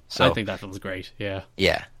that film. So I think that film's great. Yeah,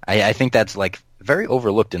 yeah, I think that's like very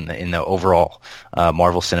overlooked in the overall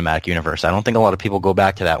Marvel Cinematic Universe. I don't think a lot of people go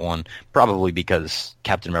back to that one, probably because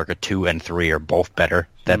Captain America 2 and 3 are both better.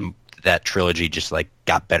 That trilogy just like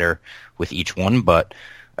got better with each one, but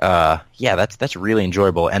yeah, that's really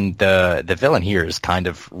enjoyable. And the villain here is kind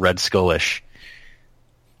of Red Skull-ish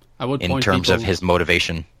in terms of his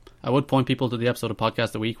motivation. I would point people to the episode of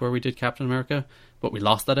Podcast a Week where we did Captain America, but we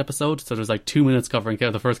lost that episode, so there's like 2 minutes covering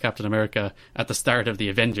the first Captain America at the start of the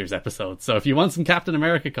Avengers episode. So if you want some Captain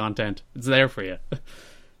America content, it's there for you.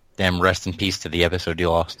 Damn, rest in peace to the episode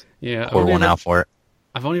you lost. Yeah, pour one out for it.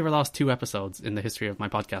 I've only ever lost 2 episodes in the history of my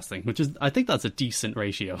podcasting, which is, I think that's a decent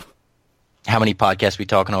ratio. How many podcasts we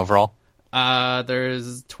talking overall?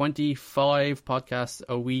 There's 25 podcasts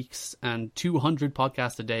a week and 200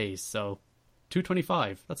 podcasts a day, so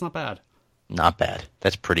 225. That's not bad. Not bad.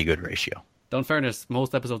 That's pretty good ratio. Though in fairness,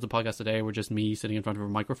 most episodes of Podcast a Day were just me sitting in front of a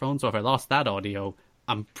microphone, so if I lost that audio,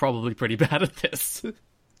 I'm probably pretty bad at this.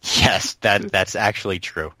 Yes, that's actually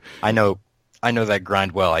true. I know that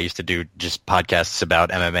grind well. I used to do just podcasts about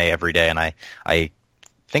MMA every day, and I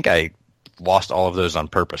think I lost all of those on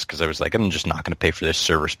purpose because I was like, I'm just not going to pay for this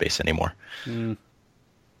server space anymore.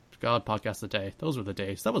 God, Podcast a Day. Those were the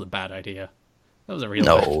days. That was a bad idea. That was a real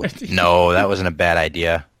bad idea. No, that wasn't a bad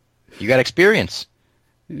idea. You got experience.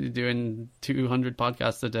 Doing 200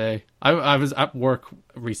 podcasts a day. I was at work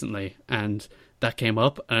recently, and that came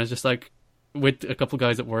up, and I was just like, with a couple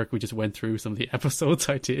guys at work, we just went through some of the episodes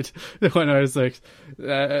I did when I was like,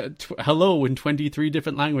 hello in 23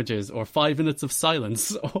 different languages, or 5 minutes of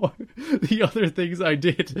silence, or the other things I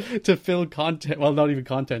did to fill content, well, not even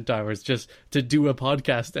content hours, just to do a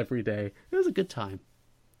podcast every day. It was a good time.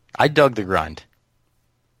 I dug the grind.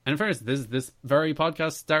 And in fairness, this very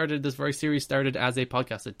series started as a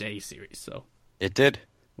Podcast a Day series, so. It did.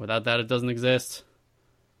 Without that, it doesn't exist.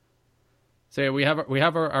 So yeah, we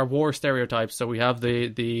have our war stereotypes. So we have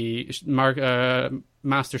the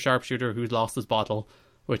master sharpshooter who's lost his bottle,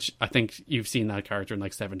 which I think you've seen that character in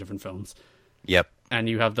like 7 different films. Yep. And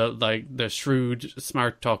you have the shrewd,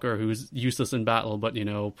 smart talker who's useless in battle, but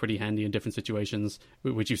pretty handy in different situations.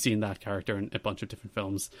 Which you've seen that character in a bunch of different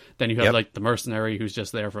films. Then you have like the mercenary who's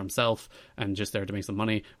just there for himself and just there to make some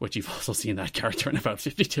money, which you've also seen that character in about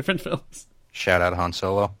 50 different films. Shout out Han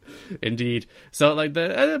Solo. Indeed. So like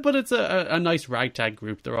but it's a nice ragtag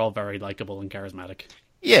group. They're all very likable and charismatic.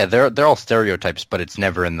 Yeah, they're all stereotypes, but it's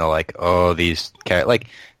never in the like, oh, these like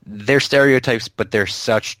they're stereotypes, but they're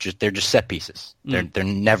just set pieces. They're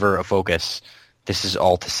never a focus. This is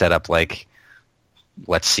all to set up like,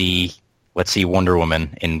 let's see Wonder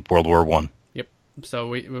Woman in World War I. Yep. So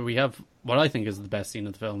we have what I think is the best scene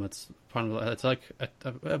of the film. It's like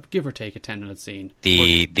a give or take a 10-minute scene.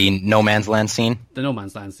 The No Man's Land scene. The No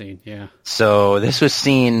Man's Land scene. Yeah. So this was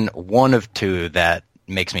scene 1 of 2 that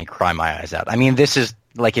makes me cry my eyes out. I mean, this is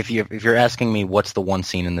like if you're asking me what's the one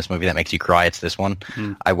scene in this movie that makes you cry, it's this one.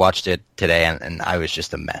 I watched it today and I was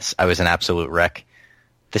just a mess. I was an absolute wreck.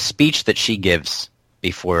 The speech that she gives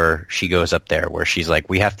before she goes up there, where she's like,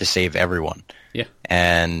 "We have to save everyone." Yeah.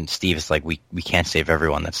 And Steve is like, "We can't save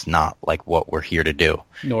everyone. That's not like what we're here to do."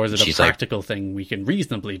 Nor is it a practical thing we can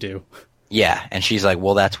reasonably do. Yeah, and she's like,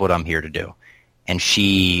 "Well, that's what I'm here to do." And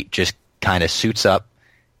she just kind of suits up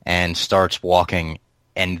and starts walking,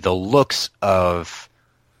 and the looks of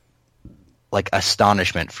like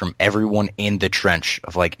astonishment from everyone in the trench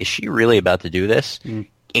of like, is she really about to do this?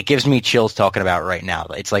 It gives me chills talking about it right now.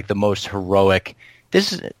 It's like the most heroic.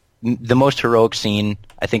 This is the most heroic scene,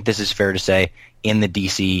 I think this is fair to say, in the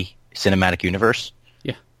DC cinematic universe.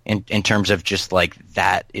 Yeah. In terms of just like,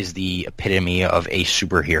 that is the epitome of a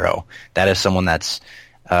superhero. That is someone that's,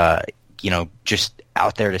 just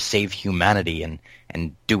out there to save humanity and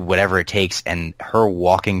do whatever it takes. And her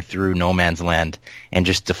walking through No Man's Land and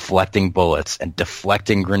just deflecting bullets and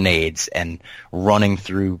deflecting grenades and running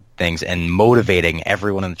through things and motivating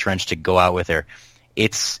everyone in the trench to go out with her.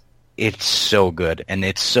 It's so good. And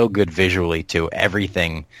it's so good visually too.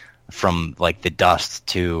 Everything from like the dust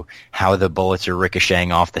to how the bullets are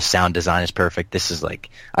ricocheting off. The sound design is perfect. This is like,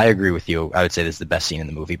 I agree with you. I would say this is the best scene in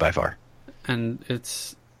the movie by far. And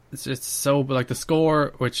it's so, like, the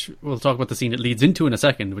score, which we'll talk about the scene it leads into in a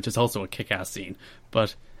second, which is also a kick-ass scene,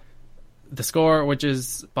 but the score, which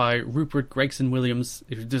is by Rupert Gregson-Williams,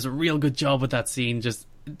 does a real good job with that scene. Just,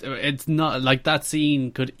 it's not, like, that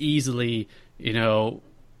scene could easily,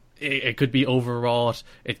 it could be overwrought,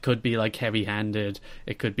 it could be like heavy-handed,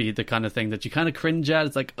 it could be the kind of thing that you kind of cringe at.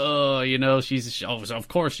 It's like, of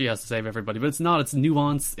course she has to save everybody, but it's not. It's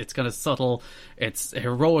nuanced, it's kind of subtle, it's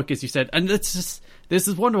heroic, as you said, and it's just, this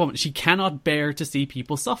is Wonder Woman. She cannot bear to see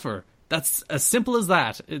people suffer. That's as simple as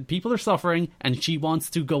that. People are suffering and she wants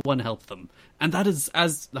to go and help them, and that is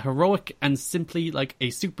as heroic and simply like a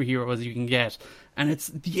superhero as you can get. And it's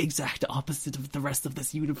the exact opposite of the rest of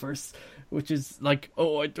this universe, which is like,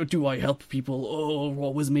 oh, do I help people? Oh,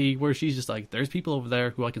 what was me? Where she's just like, there's people over there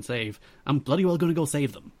who I can save. I'm bloody well going to go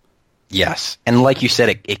save them. Yes, and like you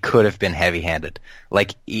said, it could have been heavy-handed.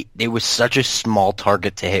 Like, it was such a small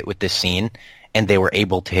target to hit with this scene, and they were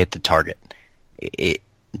able to hit the target. It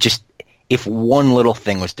just, if one little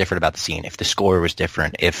thing was different about the scene, if the score was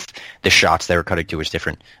different, if the shots they were cutting to was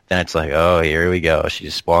different, then it's like, oh, here we go.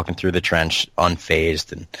 She's walking through the trench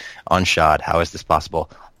unfazed and unshot. How is this possible?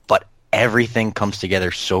 But everything comes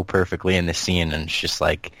together so perfectly in this scene, and it's just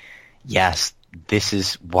like, yes, this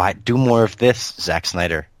is why. Do more of this, Zack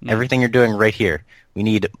Snyder. Everything you're doing right here. We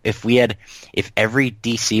need, if every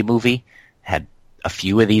DC movie had a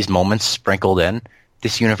few of these moments sprinkled in,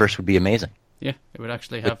 this universe would be amazing. Yeah, it would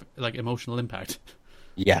actually have like emotional impact.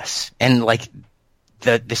 Yes, and like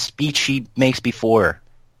the speech he makes before,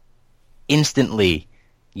 instantly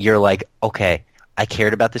you're like, okay, I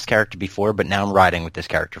cared about this character before, but now I'm riding with this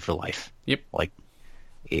character for life. Yep. Like,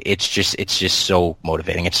 it's just so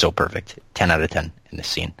motivating. It's so perfect. 10 out of 10 in this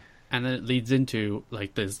scene. And then it leads into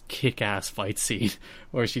like this kick-ass fight scene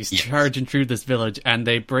where she's charging through this village and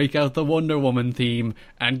they break out the Wonder Woman theme.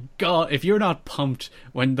 And God, if you're not pumped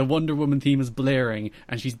when the Wonder Woman theme is blaring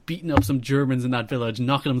and she's beating up some Germans in that village,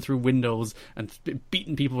 knocking them through windows and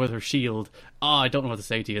beating people with her shield, I don't know what to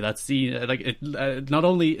say to you. That scene, like, it not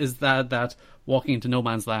only is that walking into No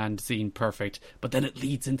Man's Land scene perfect, but then it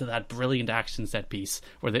leads into that brilliant action set piece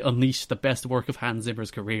where they unleash the best work of Hans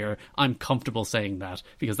Zimmer's career. I'm comfortable saying that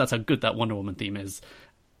because that's how good that Wonder Woman theme is.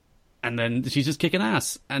 And then she's just kicking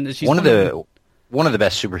ass, and she's one of the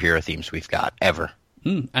best superhero themes we've got ever.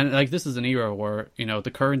 And like, this is an era where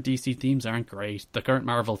the current DC themes aren't great. The current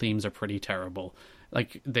Marvel themes are pretty terrible.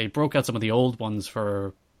 like they broke out some of the old ones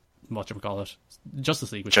for whatchamacallit,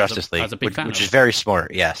 Justice League, which Justice I League, was a big fan which of. is very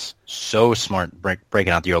smart. Yes, so smart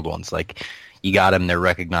breaking out the old ones. Like you got them; they're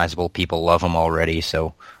recognizable. People love them already,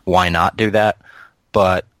 so why not do that?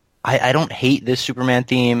 But I don't hate this Superman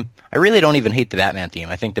theme. I really don't even hate the Batman theme.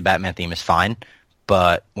 I think the Batman theme is fine.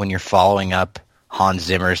 But when you're following up Hans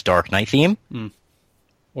Zimmer's Dark Knight theme,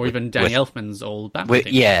 Or even Danny Elfman's old Batman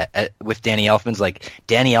theme. yeah, with Danny Elfman's, like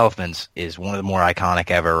Danny Elfman's is one of the more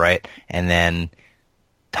iconic ever, right? And then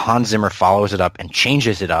Hans Zimmer follows it up and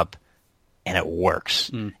changes it up, and it works.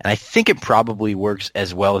 And I think it probably works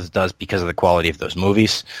as well as it does because of the quality of those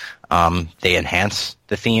movies. They enhance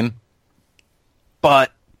the theme,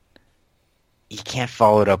 but you can't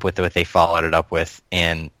follow it up with what they followed it up with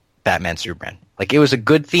in Batman Superman. Like, it was a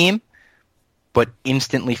good theme, but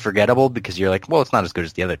instantly forgettable because you're like, well, it's not as good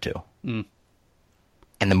as the other two. And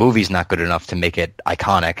the movie's not good enough to make it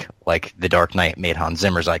iconic like The Dark Knight made Hans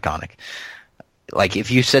Zimmer's iconic. Like,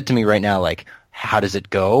 if you said to me right now, like, how does it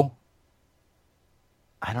go?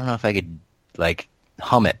 I don't know if I could, like,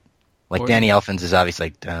 hum it. Like, Danny Elfman's is obviously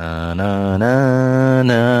like, da-na-na-na,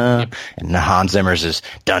 Yep. and Hans Zimmer's is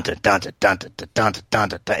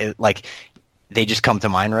dun-dun-dun-dun-dun-dun-dun-dun. Like, they just come to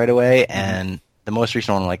mind right away, and the most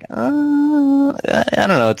recent one, I'm like, I don't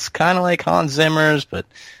know, it's kind of like Hans Zimmer's, but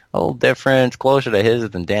a little different. It's closer to his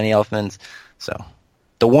than Danny Elfman's. So,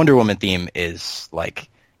 the Wonder Woman theme is, like,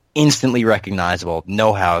 instantly recognizable,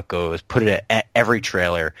 know how it goes, put it at every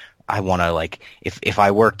trailer. I want to, like, if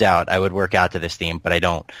I worked out, I would work out to this theme, but I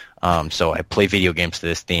don't. So I play video games to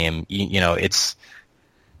this theme. You know, it's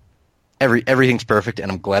everything's perfect, and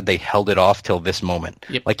I'm glad they held it off till this moment.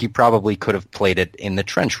 Yep. Like, you probably could have played it in the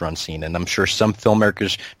trench run scene, and I'm sure some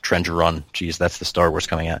filmmakers trench run. Geez, that's the Star Wars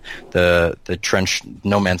coming out. The trench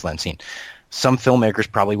No Man's Land scene. Some filmmakers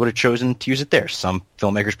probably would have chosen to use it there. Some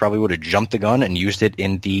filmmakers probably would have jumped the gun and used it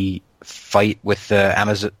in the fight with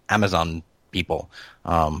the Amazon people.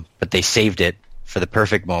 But they saved it for the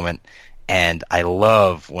perfect moment. And I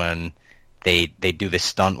love when they do this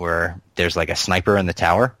stunt where there's like a sniper in the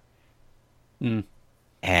tower.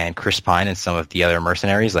 And Chris Pine and some of the other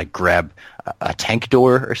mercenaries like grab a tank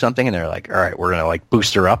door or something, and they're like, all right, we're going to like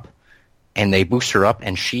boost her up. And they boost her up,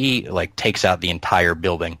 and she like takes out the entire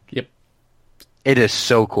building. Yep. It is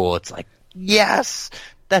so cool. It's like, yes,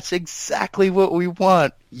 that's exactly what we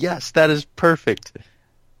want. Yes, that is perfect.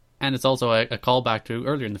 And it's also a callback to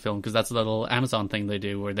earlier in the film, because that's a little Amazon thing they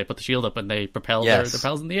do where they put the shield up and they propel their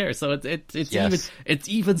propels in the air. So it's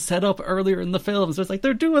even set up earlier in the film. So it's like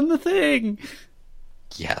they're doing the thing.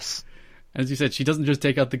 Yes. As you said, she doesn't just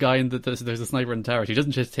take out the guy in there's a sniper in the tower. She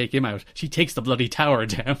doesn't just take him out. She takes the bloody tower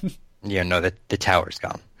down. Yeah, no, the tower's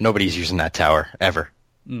gone. Nobody's using that tower ever.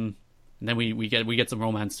 And then we get some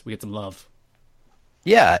romance. We get some love.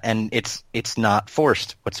 Yeah, and it's not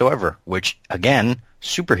forced whatsoever, which, again,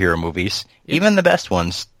 superhero movies, even the best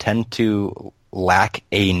ones, tend to lack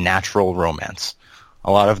a natural romance.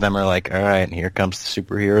 A lot of them are like, all right, here comes the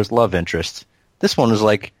superhero's love interest. This one was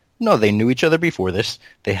like, no, they knew each other before this.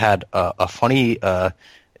 They had a funny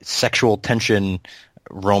sexual tension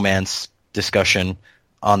romance discussion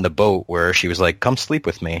on the boat where she was like, come sleep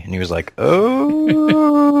with me. And he was like,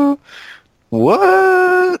 oh,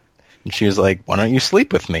 what? And she was like, why don't you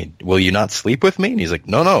sleep with me? Will you not sleep with me? And he's like,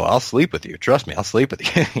 no, I'll sleep with you. Trust me, I'll sleep with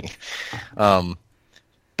you.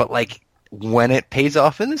 But, like, when it pays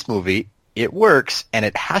off in this movie, it works, and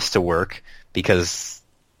it has to work because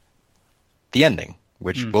the ending,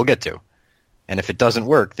 which we'll get to. And if it doesn't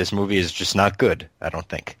work, this movie is just not good, I don't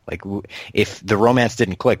think. Like, if the romance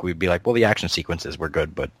didn't click, we'd be like, well, the action sequences were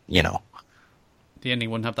good, but, you know. The ending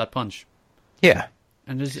wouldn't have that punch. Yeah.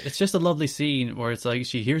 And it's just a lovely scene where it's like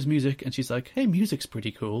she hears music and she's like, hey, music's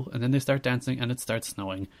pretty cool. And then they start dancing and it starts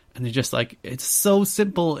snowing. And they're just like, it's so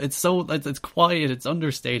simple. It's quiet. It's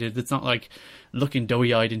understated. It's not like looking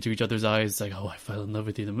doughy-eyed into each other's eyes. It's like, oh, I fell in love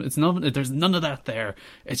with you. There's none of that there.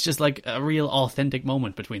 It's just like a real authentic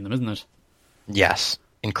moment between them, isn't it? Yes.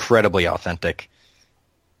 Incredibly authentic.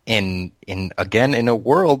 In a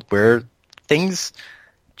world where things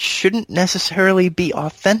shouldn't necessarily be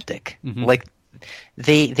authentic. Like,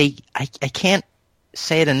 I can't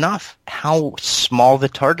say it enough how small the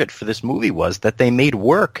target for this movie was that they made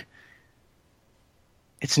work.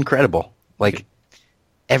 It's incredible. Like,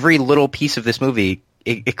 every little piece of this movie,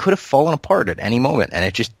 it could have fallen apart at any moment, and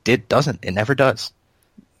it just doesn't. It never does.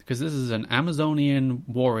 Because this is an Amazonian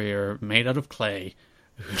warrior made out of clay.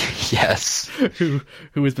 Yes. Who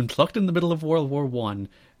has been plucked in the middle of World War One,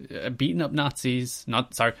 beating up Nazis.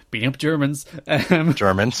 Beating up Germans.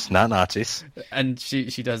 Germans, not Nazis. And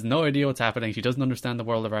she has no idea what's happening. She doesn't understand the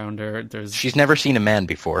world around her. She's never seen a man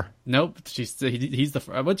before. Nope. He's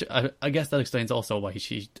which I guess that explains also why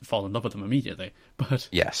she fall in love with him immediately. But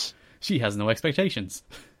yes, she has no expectations.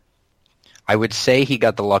 I would say he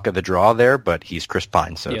got the luck of the draw there, but he's Chris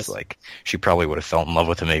Pine, so Yes. it's like she probably would have fell in love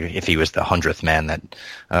with him if he was the 100th man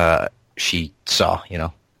that she saw, you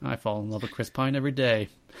know? I fall in love with Chris Pine every day.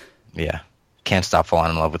 Yeah. Can't stop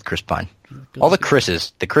falling in love with Chris Pine. All the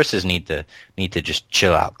Chris's need to just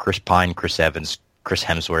chill out. Chris Pine, Chris Evans, Chris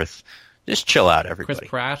Hemsworth. Just chill out, everybody. Chris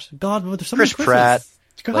Pratt. God, there's so Chris many Pratt.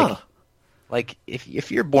 Chris's. God. Like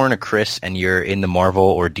if you're born a Chris and you're in the Marvel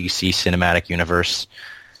or DC cinematic universe,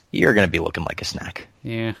 you're going to be looking like a snack.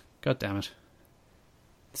 Yeah, god damn it.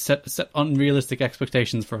 Set unrealistic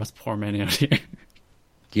expectations for us poor men out here.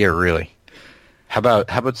 Yeah, really. How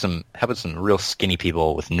about some real skinny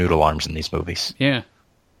people with noodle arms in these movies? Yeah.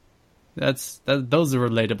 Those are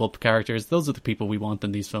relatable characters. Those are the people we want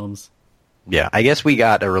in these films. Yeah, I guess we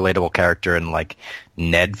got a relatable character in like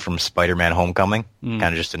Ned from Spider-Man: Homecoming, kind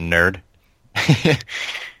of just a nerd.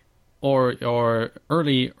 Or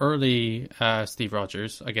early Steve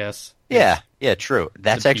Rogers, I guess. Yeah, true.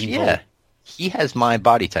 That's The actually beanpole. He has my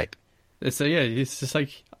body type. So yeah, it's just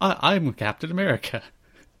like I'm Captain America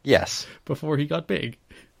Yes, before he got big.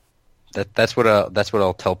 that's what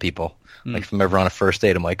I'll tell people. Like if I'm ever on a first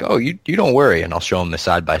date, I'm like, oh, you don't worry, and I'll show them the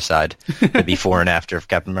side by side, the before and after of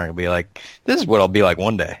Captain America. Be like, this is what I'll be like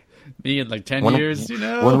one day. Me in like 10 When- years, you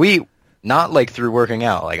know. When we not like through working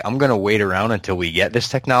out, like I'm gonna wait around until we get this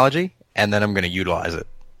technology, and then I'm gonna utilize it.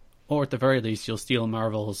 Or at the very least, you'll steal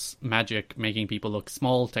Marvel's magic, making people look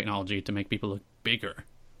small technology to make people look bigger.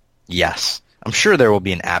 Yes. I'm sure there will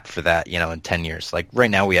be an app for that, in 10 years. Like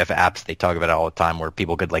right now we have apps, they talk about it all the time, where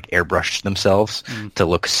people could like airbrush themselves to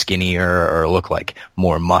look skinnier or look like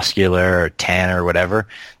more muscular or tan or whatever.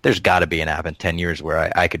 There's got to be an app in 10 years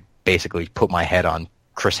where I could basically put my head on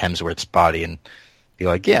Chris Hemsworth's body and be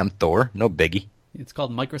like, yeah, I'm Thor, no biggie. It's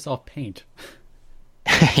called Microsoft Paint.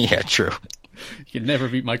 Yeah, true. You can never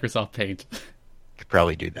beat Microsoft Paint. Could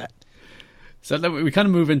probably do that. So then we kind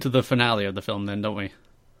of move into the finale of the film then, don't we?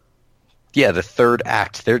 Yeah, the third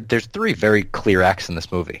act. There's three very clear acts in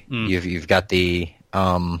this movie. You've got the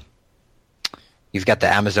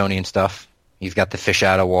Amazonian stuff, you've got the fish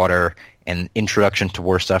out of water and introduction to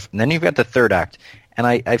war stuff, and then you've got the third act. And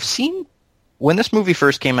I've seen when this movie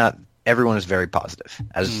first came out, everyone was very positive,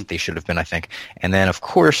 as they should have been, I think. And then, of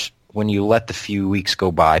course, when you let the few weeks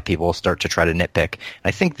go by, people start to try to nitpick. And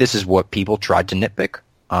I think this is what people tried to nitpick,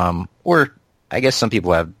 or I guess some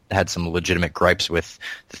people have had some legitimate gripes with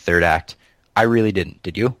the third act. I really didn't.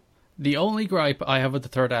 Did you? The only gripe I have with the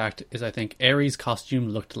third act is I think Ares' costume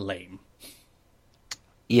looked lame.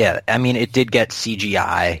 Yeah, I mean, it did get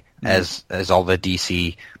CGI, as all the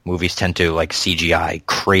DC movies tend to, like, CGI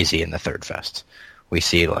crazy in the Third Fest. We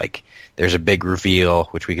see, like, there's a big reveal,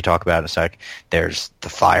 which we could talk about in a sec. There's the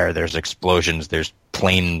fire, there's explosions, there's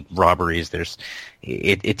plane robberies,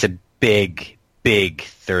 it's a big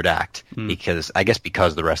third act, because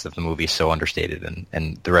the rest of the movie is so understated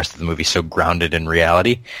and the rest of the movie is so grounded in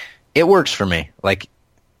reality. It works for me. Like,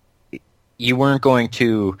 you weren't going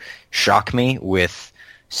to shock me with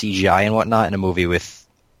CGI and whatnot in a movie with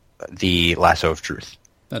the lasso of truth.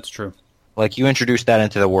 That's true. Like, you introduce that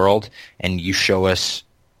into the world and you show us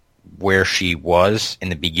where she was in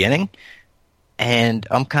the beginning, and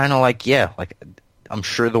I'm kind of like, yeah, like, I'm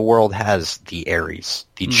sure the world has the Ares,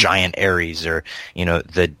 the giant Ares, or,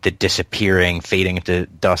 the disappearing, fading into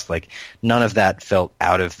dust. Like, none of that felt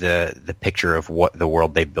out of the picture of what the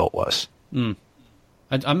world they built was.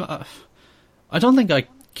 I don't think I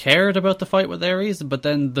cared about the fight with Ares, but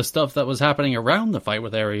then the stuff that was happening around the fight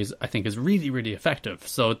with Ares, I think, is really, really effective,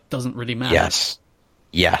 so it doesn't really matter.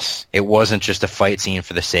 Yes. It wasn't just a fight scene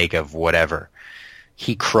for the sake of whatever.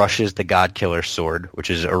 He crushes the God Killer sword, which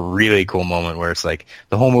is a really cool moment where it's like,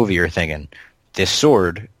 the whole movie you're thinking, this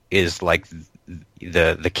sword is like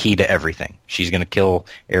the key to everything. She's going to kill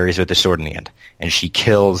Ares with the sword in the end. And she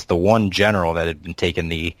kills the one general that had been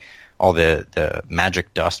taking all the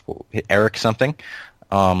magic dust, Eric something.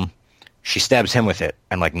 She stabs him with it,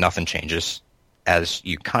 and like nothing changes. As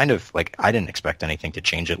you kind of, like, I didn't expect anything to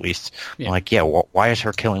change, at least. Yeah. I'm like, yeah, why is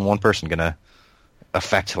her killing one person going to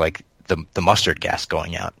affect, like, the mustard gas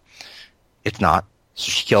going out? It's not. So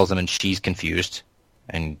she kills him, and she's confused.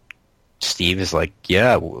 And Steve is like,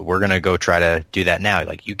 yeah, we're going to go try to do that now.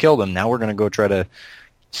 Like, you killed him, now we're going to go try to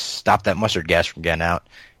stop that mustard gas from getting out.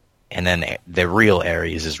 And then the real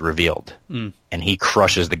Ares is revealed. And he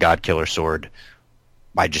crushes the God Killer sword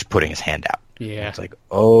by just putting his hand out. Yeah. It's like,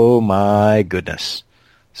 oh my goodness,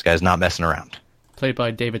 this guy's not messing around. Played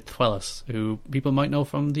by David Thewlis, who people might know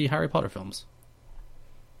from the Harry Potter films.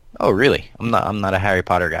 Oh, really? I'm not a Harry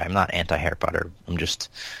Potter guy. I'm not anti-Harry Potter. I'm just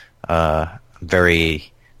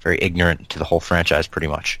very, very ignorant to the whole franchise, pretty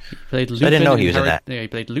much. He played So Lupin I didn't know he was in Harry, that. Yeah, he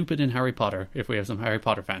played Lupin in Harry Potter, if we have some Harry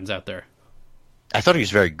Potter fans out there. I thought he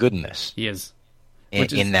was very good in this, He is.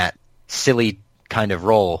 in that silly kind of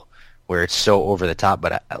role where it's so over the top,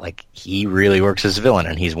 but like he really works as a villain,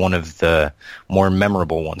 and he's one of the more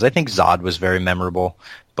memorable ones. I think Zod was very memorable,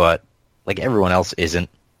 but like everyone else isn't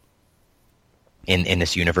in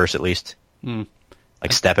this universe, at least. Mm.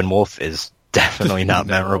 Like Steppenwolf is definitely not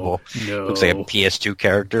No, memorable. no. Looks like a PS2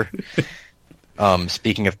 character.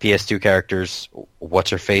 Speaking of PS2 characters, what's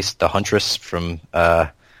her face? The Huntress from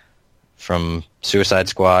Suicide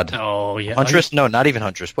Squad. Oh, yeah. Huntress? No, not even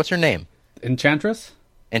Huntress. What's her name? Enchantress?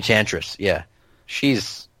 Enchantress. Yeah,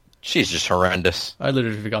 she's just horrendous. I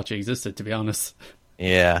literally forgot she existed, to be honest.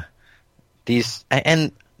 Yeah, it's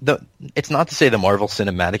not to say the Marvel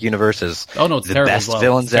Cinematic Universe is It's the terrible best as well.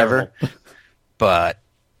 villains It's terrible. ever, but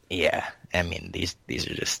yeah, I mean these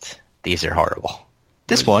are horrible.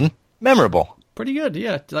 This one memorable. Pretty good,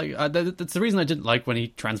 yeah. Like that's the reason I didn't like when he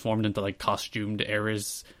transformed into like costumed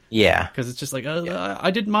Ares, Yeah, because it's just like I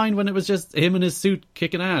didn't mind when it was just him in his suit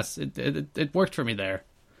kicking ass. It worked for me there.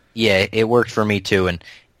 yeah, it worked for me too, and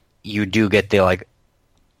you do get the like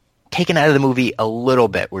taken out of the movie a little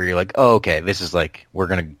bit where you're like, oh, okay, this is like we're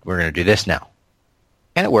gonna do this now,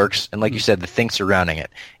 and it works. And like you said, the thing surrounding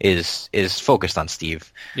it is focused on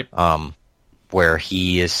Steve, Yep. where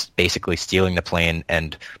he is basically stealing the plane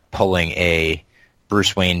and pulling a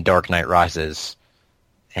Bruce Wayne Dark Knight Rises,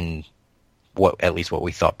 and at least what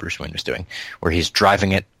we thought Bruce Wayne was doing, where he's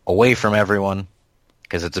driving it away from everyone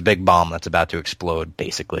because it's a big bomb that's about to explode,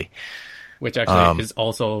 basically. Which actually is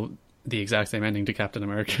also the exact same ending to Captain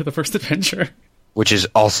America: The First Adventure. Which is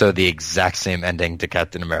also the exact same ending to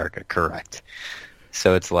Captain America, correct.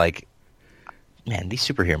 So it's like, man, these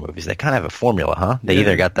superhero movies, they kind of have a formula, huh? They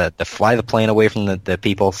either got the fly the plane away from the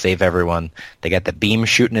people, save everyone. They got the beam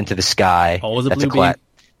shooting into the sky. Always a blue beam.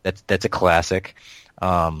 That's a classic.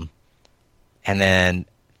 And then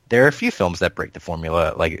there are a few films that break the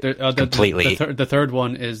formula, like completely. The third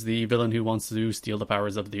one is the villain who wants to steal the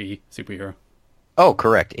powers of the superhero. Oh,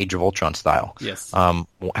 correct. Age of Ultron style. Yes.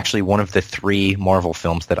 Actually, one of the three Marvel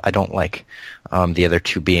films that I don't like. The other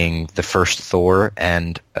two being the first Thor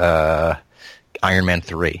and Iron Man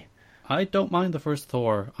 3. I don't mind the first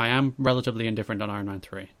Thor. I am relatively indifferent on Iron Man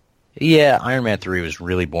 3. Yeah, Iron Man 3 was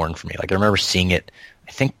really boring for me. Like, I remember seeing it,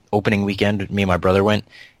 I think opening weekend, me and my brother went,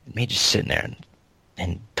 and me just sitting there,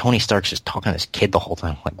 and Tony Stark's just talking to this kid the whole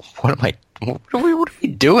time. I'm like, what are we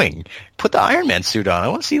doing? Put the Iron Man suit on. I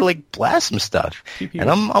want to see, like, blast some stuff. And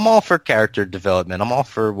I'm all for character development. I'm all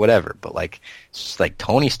for whatever. But, like, it's just like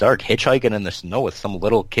Tony Stark hitchhiking in the snow with some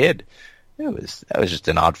little kid. That was just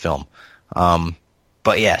an odd film.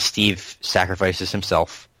 But yeah, Steve sacrifices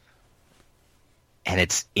himself, and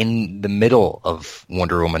it's in the middle of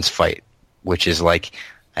Wonder Woman's fight, which is like,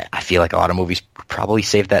 I feel like a lot of movies probably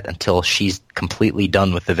save that until she's completely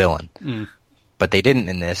done with the villain. But they didn't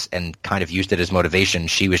in this, and kind of used it as motivation.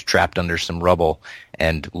 She was trapped under some rubble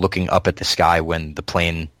and looking up at the sky when the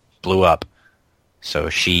plane blew up. So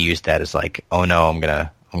she used that as like, oh no, I'm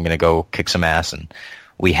gonna go kick some ass, and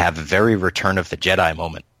we have a very Return of the Jedi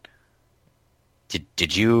moment.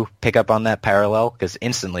 Did you pick up on that parallel? Because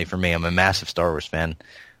instantly for me, I'm a massive Star Wars fan.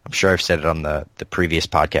 I'm sure I've said it on the previous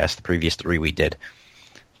podcast, the previous three we did.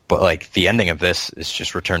 But like the ending of this is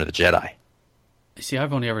just Return of the Jedi. See,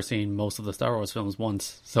 I've only ever seen most of the Star Wars films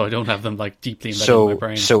once, so I don't have them like deeply embedded in my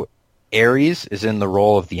brain. So Ares is in the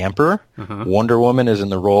role of the Emperor, Wonder Woman is in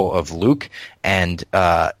the role of Luke, and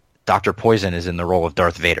Dr. Poison is in the role of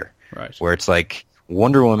Darth Vader. Right. Where it's like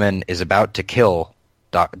Wonder Woman is about to kill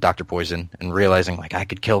Dr. Poison and realizing, like, I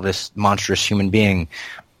could kill this monstrous human being,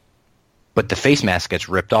 but the face mask gets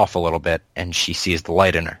ripped off a little bit, and she sees the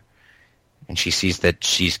light in her. And she sees that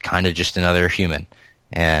she's kind of just another human.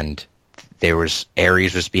 And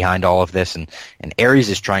Ares was behind all of this, and Ares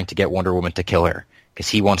is trying to get Wonder Woman to kill her, because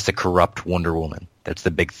he wants to corrupt Wonder Woman. That's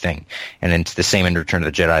the big thing. And it's the same in Return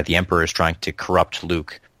of the Jedi. The Emperor is trying to corrupt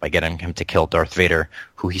Luke by getting him to kill Darth Vader,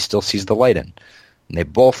 who he still sees the light in. And they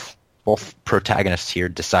both protagonists here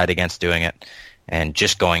decide against doing it and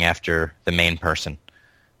just going after the main person.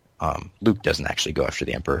 Luke doesn't actually go after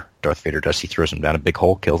the Emperor. Darth Vader does. He throws him down a big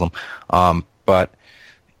hole, kills him. But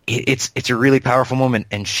it's a really powerful moment,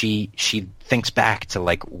 and she thinks back to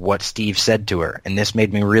like what Steve said to her, and this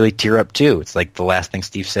made me really tear up too. It's like the last thing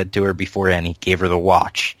Steve said to her beforehand. He gave her the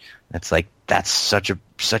watch. It's like that's such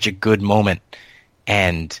such a good moment.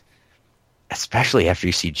 And especially after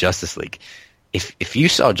you see Justice League. If you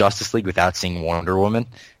saw Justice League without seeing Wonder Woman,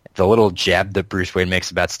 the little jab that Bruce Wayne makes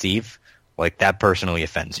about Steve, like, that personally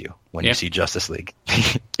offends you when you see Justice League.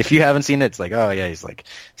 If you haven't seen it, it's like, oh yeah, he's like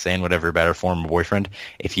saying whatever about her former boyfriend.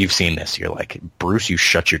 If you've seen this, you're like, Bruce, you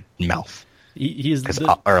shut your mouth.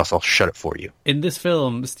 Or else I'll shut it for you. In this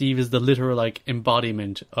film, Steve is the literal like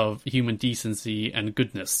embodiment of human decency and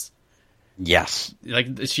goodness. Yes. Like,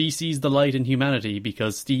 she sees the light in humanity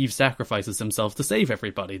because Steve sacrifices himself to save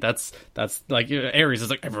everybody. That's like, Ares is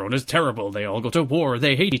like, everyone is terrible, they all go to war,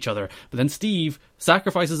 they hate each other. But then Steve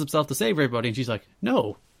sacrifices himself to save everybody, and she's like,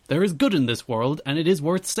 no, there is good in this world, and it is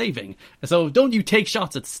worth saving. So don't you take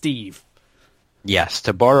shots at Steve. Yes,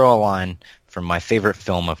 to borrow a line from my favorite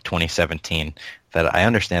film of 2017 that I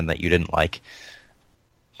understand that you didn't like.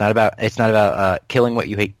 It's not about killing what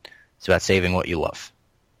you hate, it's about saving what you love.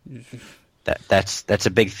 That's a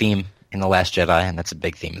big theme in The Last Jedi, and that's a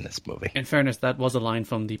big theme in this movie. In fairness, that was a line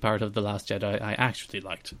from the part of The Last Jedi I actually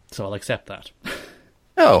liked, so I'll accept that.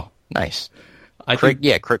 Oh, nice.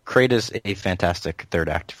 Crait is a fantastic third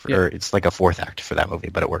act. Or it's like a fourth act for that movie,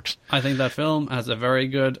 but it works. I think that film has a very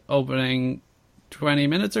good opening 20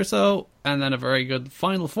 minutes or so, and then a very good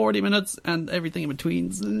final 40 minutes, and everything in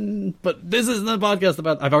between. But this isn't a podcast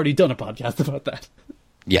about... I've already done a podcast about that.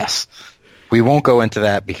 Yes. We won't go into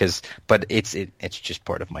that but it's just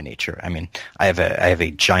part of my nature. I mean, I have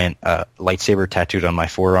a giant lightsaber tattooed on my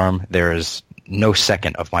forearm. There is no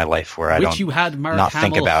second of my life where I don't you had Mark not Hamill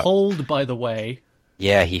think about. Hold, by the way.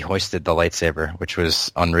 Yeah, he hoisted the lightsaber, which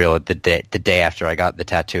was unreal. The day after I got the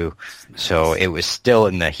tattoo, nice. So it was still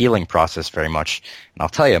in the healing process very much. And I'll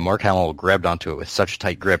tell you, Mark Hamill grabbed onto it with such a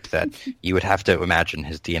tight grip that you would have to imagine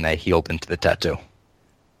his DNA healed into the tattoo.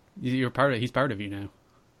 He's part of you now.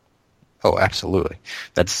 Oh, absolutely.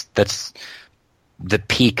 That's the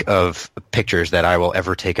peak of pictures that I will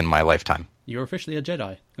ever take in my lifetime. You're officially a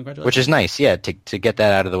Jedi. Congratulations. Which is nice, yeah. To get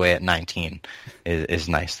that out of the way at 19 is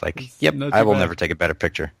nice. Like, yep, I will never take a better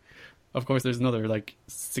picture. Of course, there's another,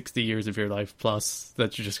 60 years of your life plus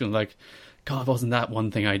that you're just going to God, wasn't that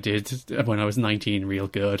one thing I did when I was 19 real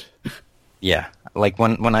good? Yeah. Like,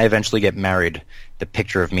 when I eventually get married, the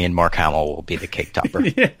picture of me and Mark Hamill will be the cake topper.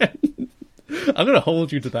 Yeah. I'm going to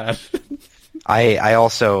hold you to that. I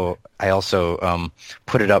also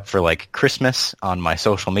put it up for Christmas on my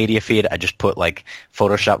social media feed. I just put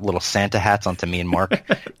Photoshop little Santa hats onto me and Mark.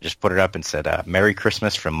 Just put it up and said, Merry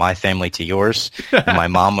Christmas from my family to yours. And my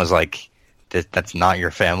mom was like, that's not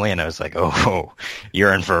your family. And I was like, oh,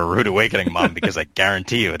 you're in for a rude awakening, Mom, because I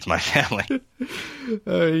guarantee you it's my family.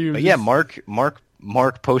 But yeah, Mark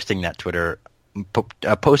posting that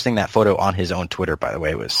posting that photo on his own Twitter, by the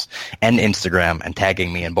way, and Instagram, and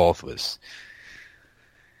tagging me in both was.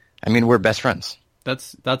 I mean, we're best friends. That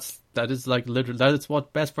is literally that is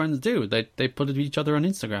what best friends do. They put each other on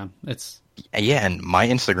Instagram. Yeah, and my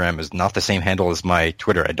Instagram is not the same handle as my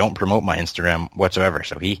Twitter. I don't promote my Instagram whatsoever.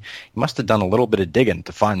 So he must have done a little bit of digging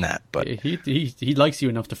to find that. But he likes you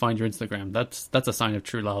enough to find your Instagram. That's a sign of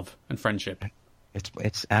true love and friendship.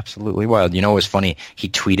 It's absolutely wild. You know, it was funny. He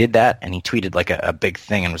tweeted that, and he tweeted a big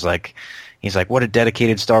thing, and was he's like, what a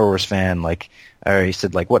dedicated Star Wars fan. Or he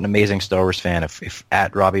said, what an amazing Star Wars fan. If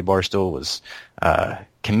at Robbie Barstool was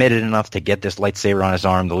committed enough to get this lightsaber on his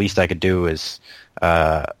arm, the least I could do is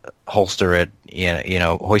holster it,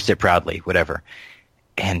 hoist it proudly, whatever.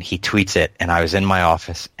 And he tweets it, and I was in my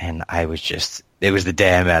office, and it was the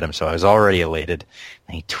day I met him, so I was already elated.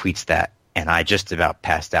 And he tweets that. And I just about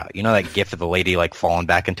passed out. You know that gif of the lady falling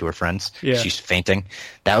back into her friends? Yeah. She's fainting.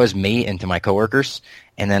 That was me into my coworkers.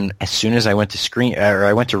 And then as soon as I went to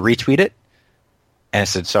retweet it, and it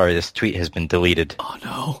said, sorry, this tweet has been deleted. Oh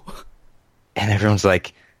no. And everyone's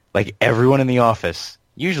like everyone in the office,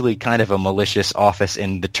 usually kind of a malicious office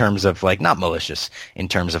in the terms of not malicious, in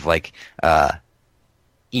terms of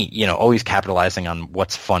always capitalizing on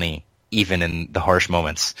what's funny. Even in the harsh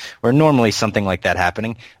moments, where normally something like that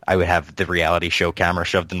happening, I would have the reality show camera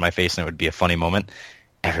shoved in my face and it would be a funny moment.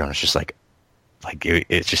 Everyone was just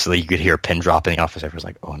it's just you could hear a pin drop in the office. Everyone's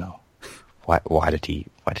like, oh no, why did he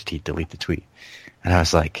delete the tweet? And I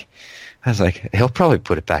was like, he'll probably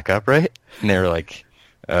put it back up, right? And they were like,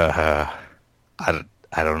 I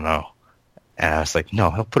don't know. And I was like,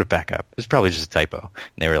 no, he'll put it back up. It's probably just a typo.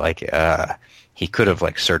 And they were like, he could have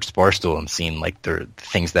searched Barstool and seen the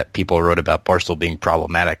things that people wrote about Barstool being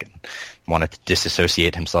problematic and wanted to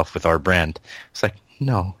disassociate himself with our brand. It's like,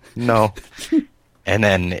 no. And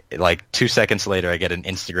then, like, 2 seconds later, I get an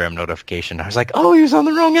Instagram notification. I was like, oh, he was on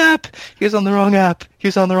the wrong app. He was on the wrong app. He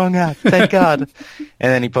was on the wrong app. Thank God. And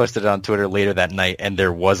then he posted it on Twitter later that night, and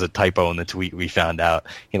there was a typo in the tweet we found out.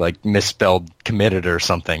 He, like, misspelled committed or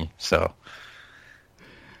something. So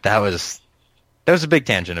that was a big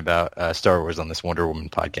tangent about Star Wars on this Wonder Woman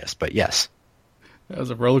podcast. But yes. That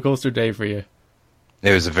was a roller coaster day for you.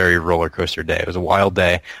 It was a very roller coaster day. It was a wild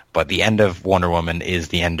day, but the end of Wonder Woman is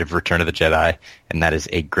the end of Return of the Jedi, and that is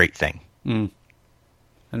a great thing. Mm.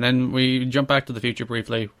 And then we jump back to the future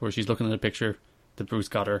briefly, where she's looking at a picture that Bruce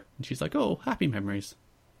got her, and she's like, oh, happy memories.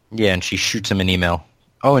 Yeah, and she shoots him an email.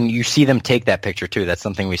 Oh, and you see them take that picture, too. That's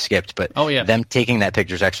something we skipped, but them taking that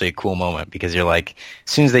picture is actually a cool moment, because you're like,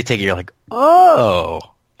 as soon as they take it, you're like, oh,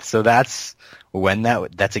 so that's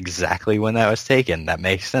exactly when that was taken. That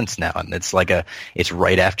makes sense now, and it's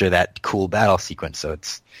right after that cool battle sequence. So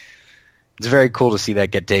it's very cool to see that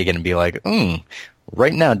get taken and be like,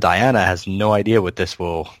 right now Diana has no idea what this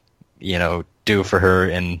will, do for her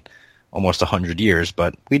in almost 100 years,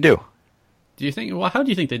 but we do. Do you think? Well, how do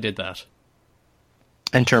you think they did that?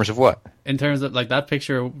 In terms of what? In terms of like that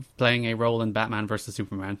picture playing a role in Batman versus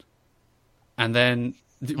Superman, and then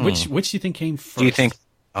which do you think came first? Do you think?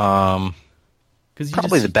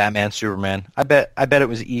 Probably the Batman Superman. I bet it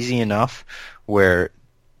was easy enough where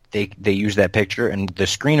they used that picture, and the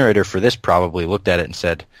screenwriter for this probably looked at it and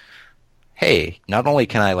said, hey, not only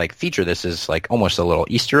can I like feature this as like almost a little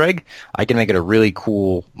Easter egg, I can make it a really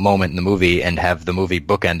cool moment in the movie and have the movie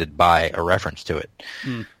bookended by a reference to it.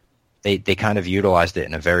 They kind of utilized it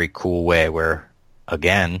in a very cool way where,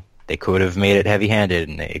 again, they could have made it heavy-handed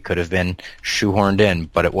and it could have been shoehorned in,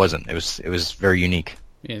 but it wasn't. It was very unique.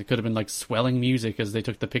 Yeah, it could have been like swelling music as they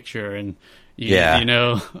took the picture, and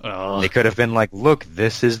They could have been like, "Look,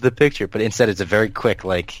 this is the picture," but instead, it's a very quick,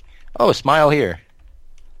 like, "Oh, smile here."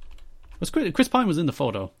 Chris Pine was in the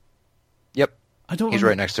photo. Yep, he's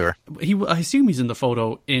right next to her. I assume he's in the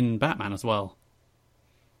photo in Batman as well.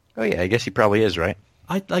 Oh yeah, I guess he probably is, right?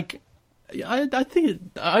 I think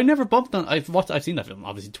I never bumped on. I've seen that film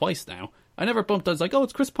obviously twice now. I never bumped on. I was like, "Oh,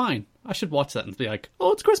 it's Chris Pine. I should watch that," and be like,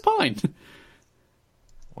 "Oh, it's Chris Pine."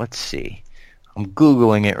 Let's see. I'm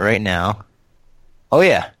Googling it right now. Oh,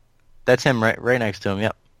 yeah. That's him right next to him,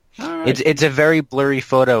 yep. All right. It's a very blurry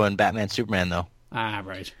photo in Batman Superman, though. Ah,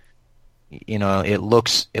 right. It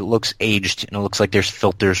looks aged, and it looks like there's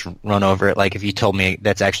filters run over it. Like, if you told me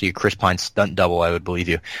that's actually a Chris Pine stunt double, I would believe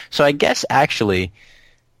you. So I guess, actually,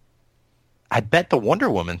 I bet the Wonder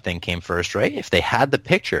Woman thing came first, right? If they had the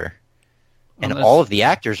picture, and all of the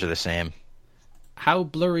actors are the same. How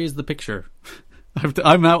blurry is the picture?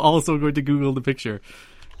 I'm now also going to Google the picture.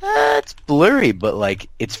 It's blurry, but like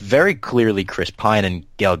it's very clearly Chris Pine and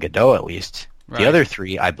Gal Gadot, at least. Right. The other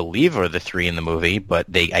three, I believe, are the three in the movie, but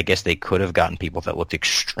I guess they could have gotten people that looked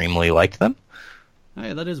extremely like them.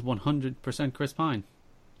 Hey, that is 100% Chris Pine.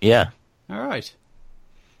 Yeah. All right.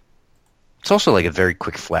 It's also like a very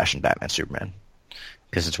quick flash in Batman Superman,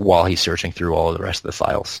 because it's while he's searching through all of the rest of the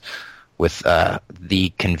files with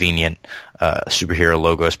the convenient superhero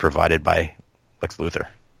logos provided by Lex Luthor.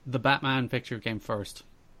 The Batman picture came first,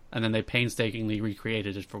 and then they painstakingly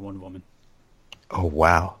recreated it for Wonder Woman. Oh,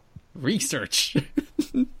 wow. Research.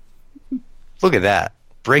 Look at that.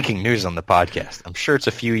 Breaking news on the podcast. I'm sure it's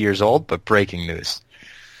a few years old, but breaking news.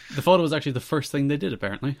 The photo was actually the first thing they did,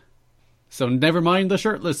 apparently. So never mind the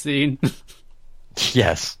shirtless scene.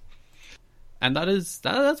 Yes. And that's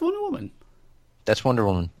Wonder Woman. That's Wonder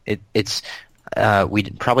Woman. It's we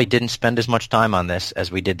probably didn't spend as much time on this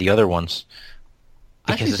as we did the other ones.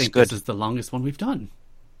 I actually think this is the longest one we've done.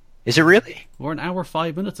 Is it really? We're an hour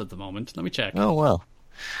 5 minutes at the moment. Let me check. Oh, well.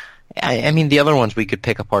 I mean, the other ones we could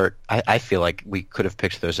pick apart. I feel like we could have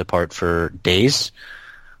picked those apart for days,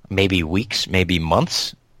 maybe weeks, maybe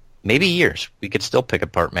months, maybe years. We could still pick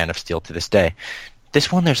apart Man of Steel to this day.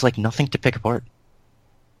 This one, there's like nothing to pick apart.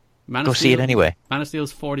 Go see it anyway. Man of Steel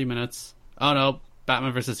is 40 minutes. Oh, no.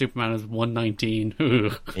 Batman vs. Superman is 119.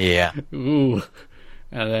 Ooh. Yeah. Ooh.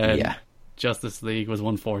 And then Justice League was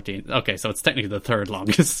 114. Okay, so it's technically the third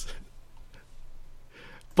longest.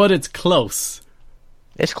 But it's close.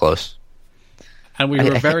 It's close. And we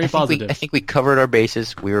were very positive. I think we covered our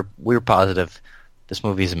bases. We were positive. This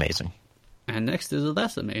movie is amazing. And next is a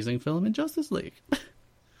less amazing film in Justice League.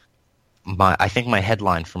 I think my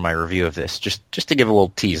headline for my review of this, just to give a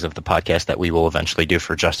little tease of the podcast that we will eventually do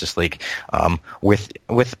for Justice League, with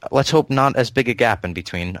let's hope not as big a gap in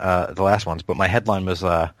between the last ones, but my headline was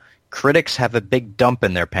critics have a big dump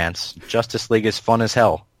in their pants. Justice League is fun as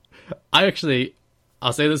hell. I'll say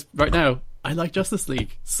this right now, I like Justice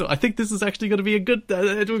League, so I think this is actually going to be a good.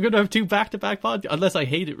 We're going to have two back-to-back podcasts, unless I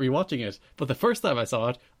hate it rewatching it. But the first time I saw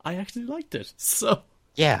it, I actually liked it. So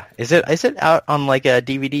Yeah. Is it out on like a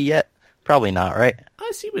DVD yet? Probably not, right? I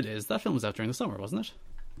assume it is. That film was out during the summer, wasn't it?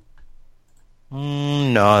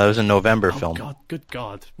 No, that was a November film. God, good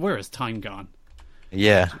God, where is time gone?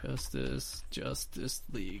 Yeah. Justice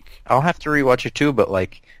League. I'll have to rewatch it too, but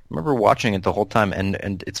like, I remember watching it the whole time,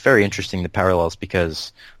 and it's very interesting, the parallels,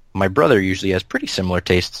 because my brother usually has pretty similar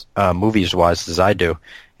tastes, movies-wise, as I do,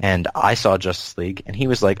 and I saw Justice League, and he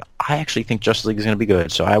was like, I actually think Justice League is going to be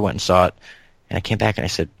good, so I went and saw it, and I came back and I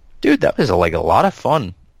said, dude, that was like a lot of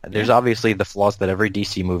fun. There's obviously the flaws that every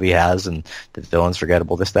DC movie has, and the villain's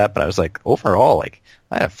forgettable, this, that, but I was like, overall, like,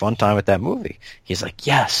 I had a fun time with that movie. He's like,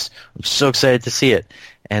 yes, I'm so excited to see it.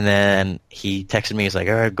 And then he texted me, he's like,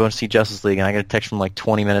 all right, go and see Justice League, and I got a text from like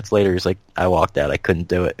 20 minutes later, he's like, I walked out, I couldn't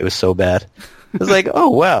do it, it was so bad. I was like, oh,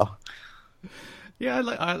 wow. Yeah,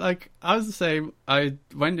 I was the same. I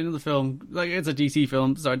went into the film, like, it's a DC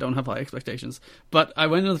film, so I don't have high expectations, but I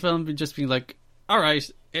went into the film just being like, all right,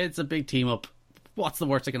 it's a big team up. What's the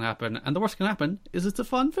worst that can happen? And the worst that can happen is it's a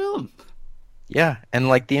fun film. Yeah, and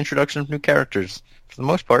like the introduction of new characters, for the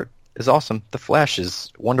most part, is awesome. The Flash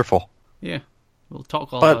is wonderful. Yeah, we'll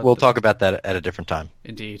talk about that at a different time.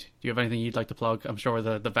 Indeed. Do you have anything you'd like to plug? I'm sure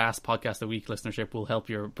the vast Podcast a Week listenership will help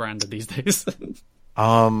your brand these days.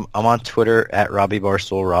 I'm on Twitter at Robbie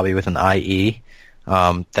Barstool, Robbie with an IE.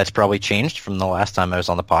 That's probably changed from the last time I was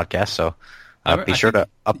on the podcast, so be sure to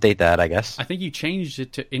update that, I guess. I think you changed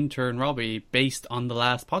it to Intern Robbie based on the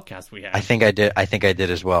last podcast we had. I think I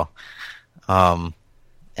did as well. And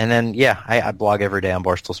then, yeah, I blog every day on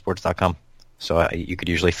barstoolsports.com. So you could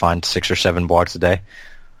usually find 6 or 7 blogs a day.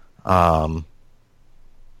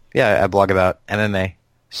 Yeah, I blog about MMA,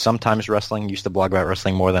 sometimes wrestling. Used to blog about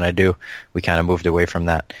wrestling more than I do. We kind of moved away from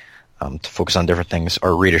that to focus on different things.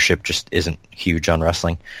 Our readership just isn't huge on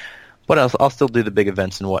wrestling. But I'll still do the big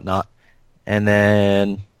events and whatnot. And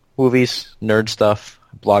then movies, nerd stuff.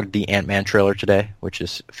 Blogged the Ant-Man trailer today, which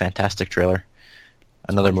is a fantastic trailer.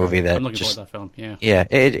 Another movie that I'm looking forward to that film. Yeah,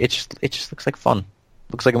 it just looks like fun.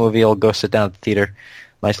 Looks like a movie I'll go sit down at the theater.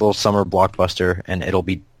 Nice little summer blockbuster, and it'll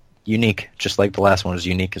be unique, just like the last one was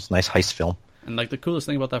unique. It's a nice heist film. And like the coolest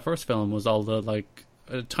thing about that first film was all the like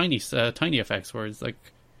tiny effects where it's like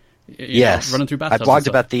running through bathtubs. I blogged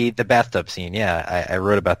about the bathtub scene. Yeah, I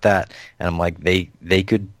wrote about that, and I'm like, they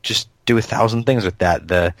could just do 1,000 things with that.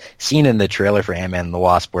 The scene in the trailer for Ant-Man and the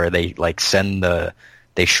Wasp where they like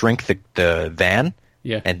they shrink the van.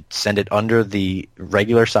 Yeah. And send it under the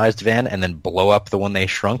regular sized van and then blow up the one they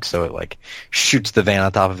shrunk so it like shoots the van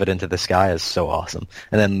on top of it into the sky is so awesome.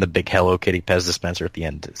 And then the big Hello Kitty Pez dispenser at the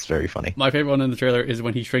end is very funny. My favorite one in the trailer is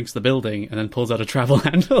when he shrinks the building and then pulls out a travel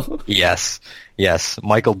handle. Yes.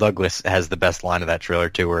 Michael Douglas has the best line of that trailer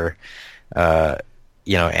too where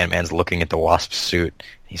Ant-Man's looking at the Wasp's suit.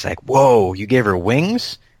 He's like, whoa, you gave her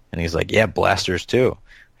wings? And he's like, yeah, blasters too.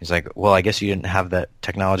 He's like, well, I guess you didn't have that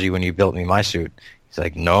technology when you built me my suit. He's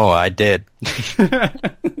like, no, I did.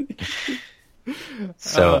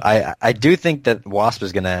 So I do think that Wasp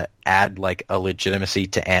is going to add like a legitimacy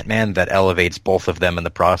to Ant-Man that elevates both of them in the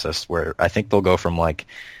process, where I think they'll go from like,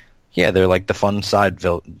 yeah, they're like the fun side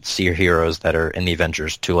heroes that are in the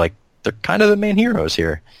Avengers to like, they're kind of the main heroes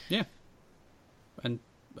here. Yeah. And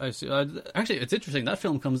I see, actually, it's interesting. That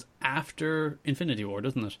film comes after Infinity War,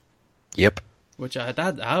 doesn't it? Yep. Which I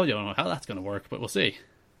don't know how that's going to work, but we'll see.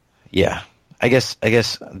 Yeah. I guess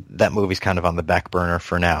that movie's kind of on the back burner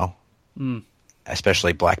for now.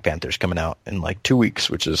 Especially Black Panther's coming out in like 2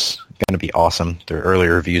 weeks, which is going to be awesome. Their early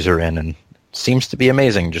reviews are in and seems to be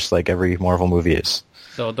amazing, just like every Marvel movie is.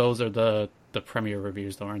 So those are the premiere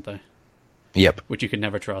reviews, though, aren't they? Yep. Which you can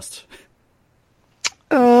never trust.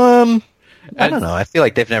 I don't know. I feel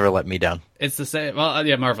like they've never let me down. It's the same. Well,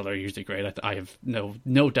 yeah, Marvel are usually great. I have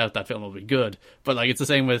no doubt that film will be good. But like, it's the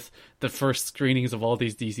same with the first screenings of all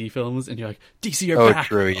these DC films, and you're like, DC are back.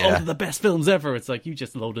 True, yeah. All of the best films ever. It's like you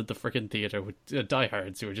just loaded the freaking theater with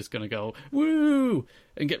diehards who are just gonna go woo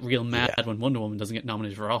and get real mad when Wonder Woman doesn't get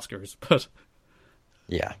nominated for Oscars. But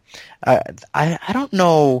yeah, I don't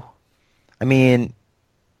know. I mean,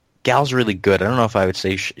 Gal's really good. I don't know if I would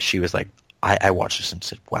say she was like. I watched this and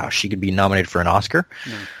said, wow, she could be nominated for an Oscar.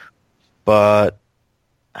 No. But,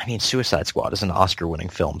 I mean, Suicide Squad is an Oscar-winning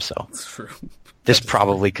film, so that's true. This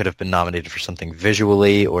probably could have been nominated for something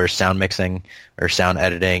visually or sound mixing or sound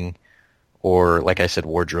editing or, like I said,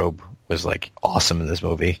 wardrobe was, like, awesome in this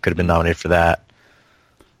movie. Could have been nominated for that.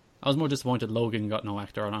 I was more disappointed Logan got no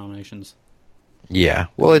actor nominations. Yeah.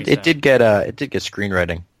 Well, it did get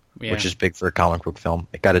screenwriting. Yeah. which is big for a comic book film.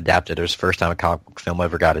 It got adapted. It was the first time a comic book film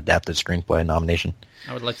ever got adapted screenplay nomination.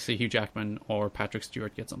 I would like to see Hugh Jackman or Patrick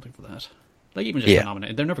Stewart get something for that. Like, even just Yeah. the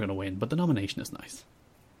nomination. They're never going to win, but the nomination is nice.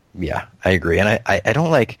 Yeah, I agree. And I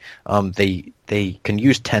don't like they can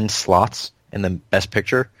use 10 slots in the Best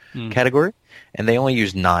Picture category, and they only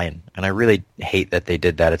use 9. And I really hate that they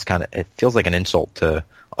did that. It feels like an insult to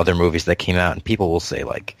other movies that came out, and people will say,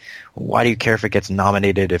 like, why do you care if it gets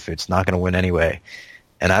nominated if it's not going to win anyway?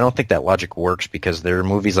 And I don't think that logic works, because there are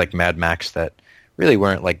movies like Mad Max that really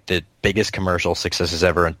weren't like the biggest commercial successes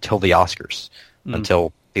ever until the Oscars,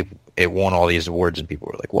 until it won all these awards, and people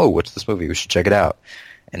were like, whoa, what's this movie? We should check it out.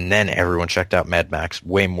 And then everyone checked out Mad Max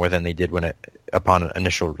way more than they did upon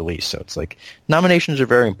initial release. So it's like, nominations are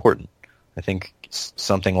very important. I think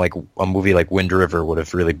something like a movie like Wind River would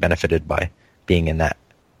have really benefited by being in that.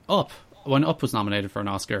 Up. When Up was nominated for an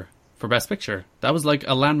Oscar for Best Picture, that was like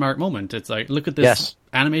a landmark moment. It's like, look at this Yes.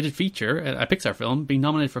 animated feature, a Pixar film, being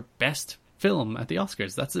nominated for Best Film at the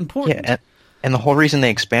Oscars. That's important. Yeah, and the whole reason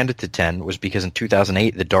they expanded to 10 was because in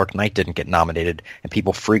 2008, The Dark Knight didn't get nominated, and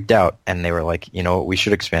people freaked out, and they were like, you know what, we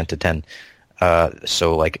should expand to 10.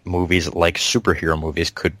 So like movies like superhero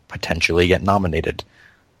movies could potentially get nominated.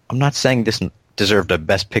 I'm not saying this deserved a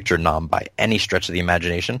Best Picture nom by any stretch of the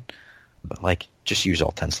imagination, but like, just use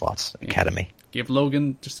all 10 slots, Academy. Give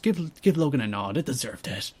Logan a nod. It deserved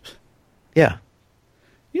it. Yeah.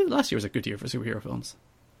 Yeah, last year was a good year for superhero films.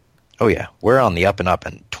 Oh yeah, we're on the up and up,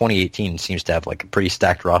 and 2018 seems to have like a pretty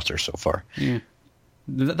stacked roster so far. Yeah,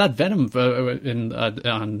 that Venom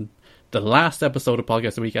on the last episode of Podcast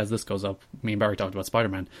of the Week, as this goes up, me and Barry talked about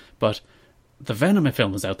Spider-Man, but the Venom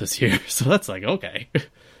film was out this year, so that's like, okay.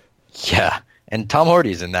 Yeah, and Tom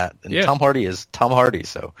Hardy's in that, and Yeah. Tom Hardy is Tom Hardy,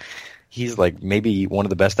 so he's like maybe one of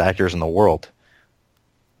the best actors in the world.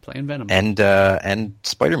 Playing Venom. And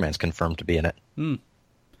Spider-Man's confirmed to be in it.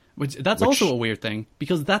 Which also a weird thing,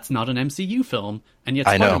 because that's not an MCU film, and yet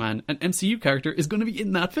I know. Spider-Man, an MCU character, is going to be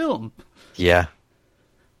in that film. Yeah,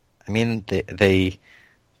 I mean they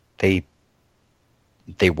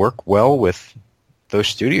work well with those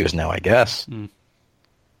studios now, I guess.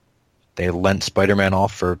 They lent Spider-Man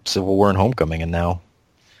off for Civil War and Homecoming, and now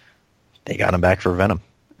they got him back for Venom.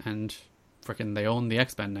 And frickin' they own the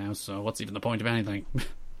X-Men now, so what's even the point of anything?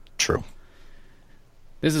 True.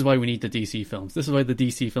 This is why we need the DC films. This is why the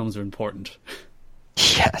DC films are important.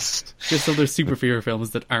 Yes. Just so there's superhero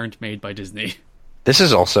films that aren't made by Disney. This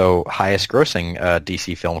is also highest grossing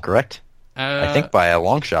DC film, correct? I think by a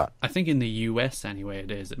long shot. I think in the US anyway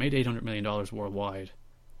it is. It made $800 million worldwide.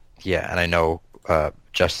 Yeah, and I know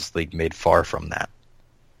Justice League made far from that.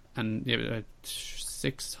 And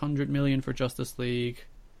 $600 million for Justice League.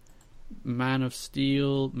 Man of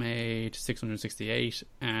Steel made 668,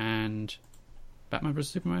 and Batman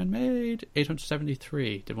vs Superman made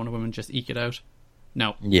 873. Did Wonder Woman just eke it out?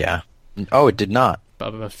 No. Yeah. Oh, it did not.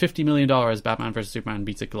 But about $50 million, Batman vs Superman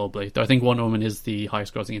beats it globally. Though I think Wonder Woman is the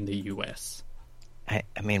highest grossing in the US. I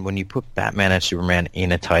mean, when you put Batman and Superman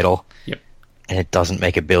in a title, Yep. and it doesn't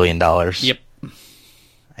make $1 billion, Yep.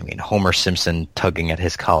 I mean, Homer Simpson tugging at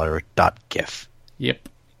his collar, .gif. Yep.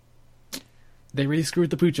 They really screwed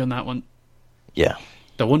the pooch on that one. Yeah.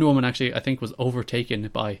 The Wonder Woman actually, I think, was overtaken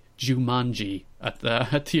by Jumanji at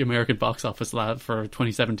the American box office lab for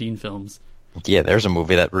 2017 films. Yeah, there's a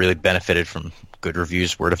movie that really benefited from good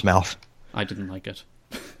reviews, word of mouth. I didn't like it.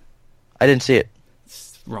 I didn't see it.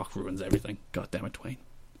 Rock ruins everything. God damn it, Dwayne.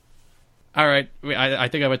 All right, I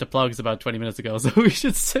think I went to plugs about 20 minutes ago, so we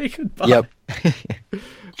should say goodbye. Yep.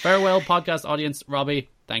 Farewell, podcast audience. Robbie,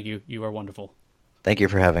 thank you. You are wonderful. Thank you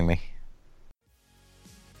for having me.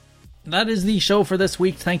 That is the show for this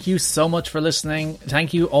week. Thank you so much for listening.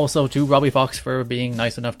 Thank you also to Robbie Fox for being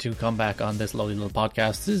nice enough to come back on this lovely little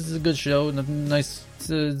podcast. This is a good show, a nice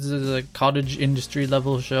cottage industry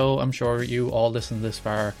level show. I'm sure you all listened this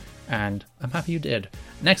far, and I'm happy you did.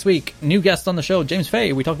 Next week, new guest on the show, James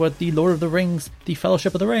Fay. We talk about The Lord of the Rings, The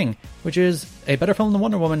Fellowship of the Ring, which is a better film than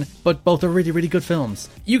Wonder Woman, but both are really, really good films.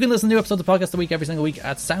 You can listen to new episodes of Podcast of the Week every single week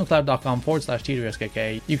at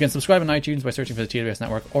soundcloud.com/TWSKK. You can subscribe on iTunes by searching for the TWS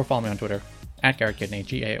Network, or follow me on Twitter at Garrett Kidney,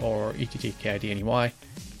 GA or ETTKIDNEY.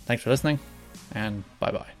 Thanks for listening, and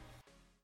bye-bye.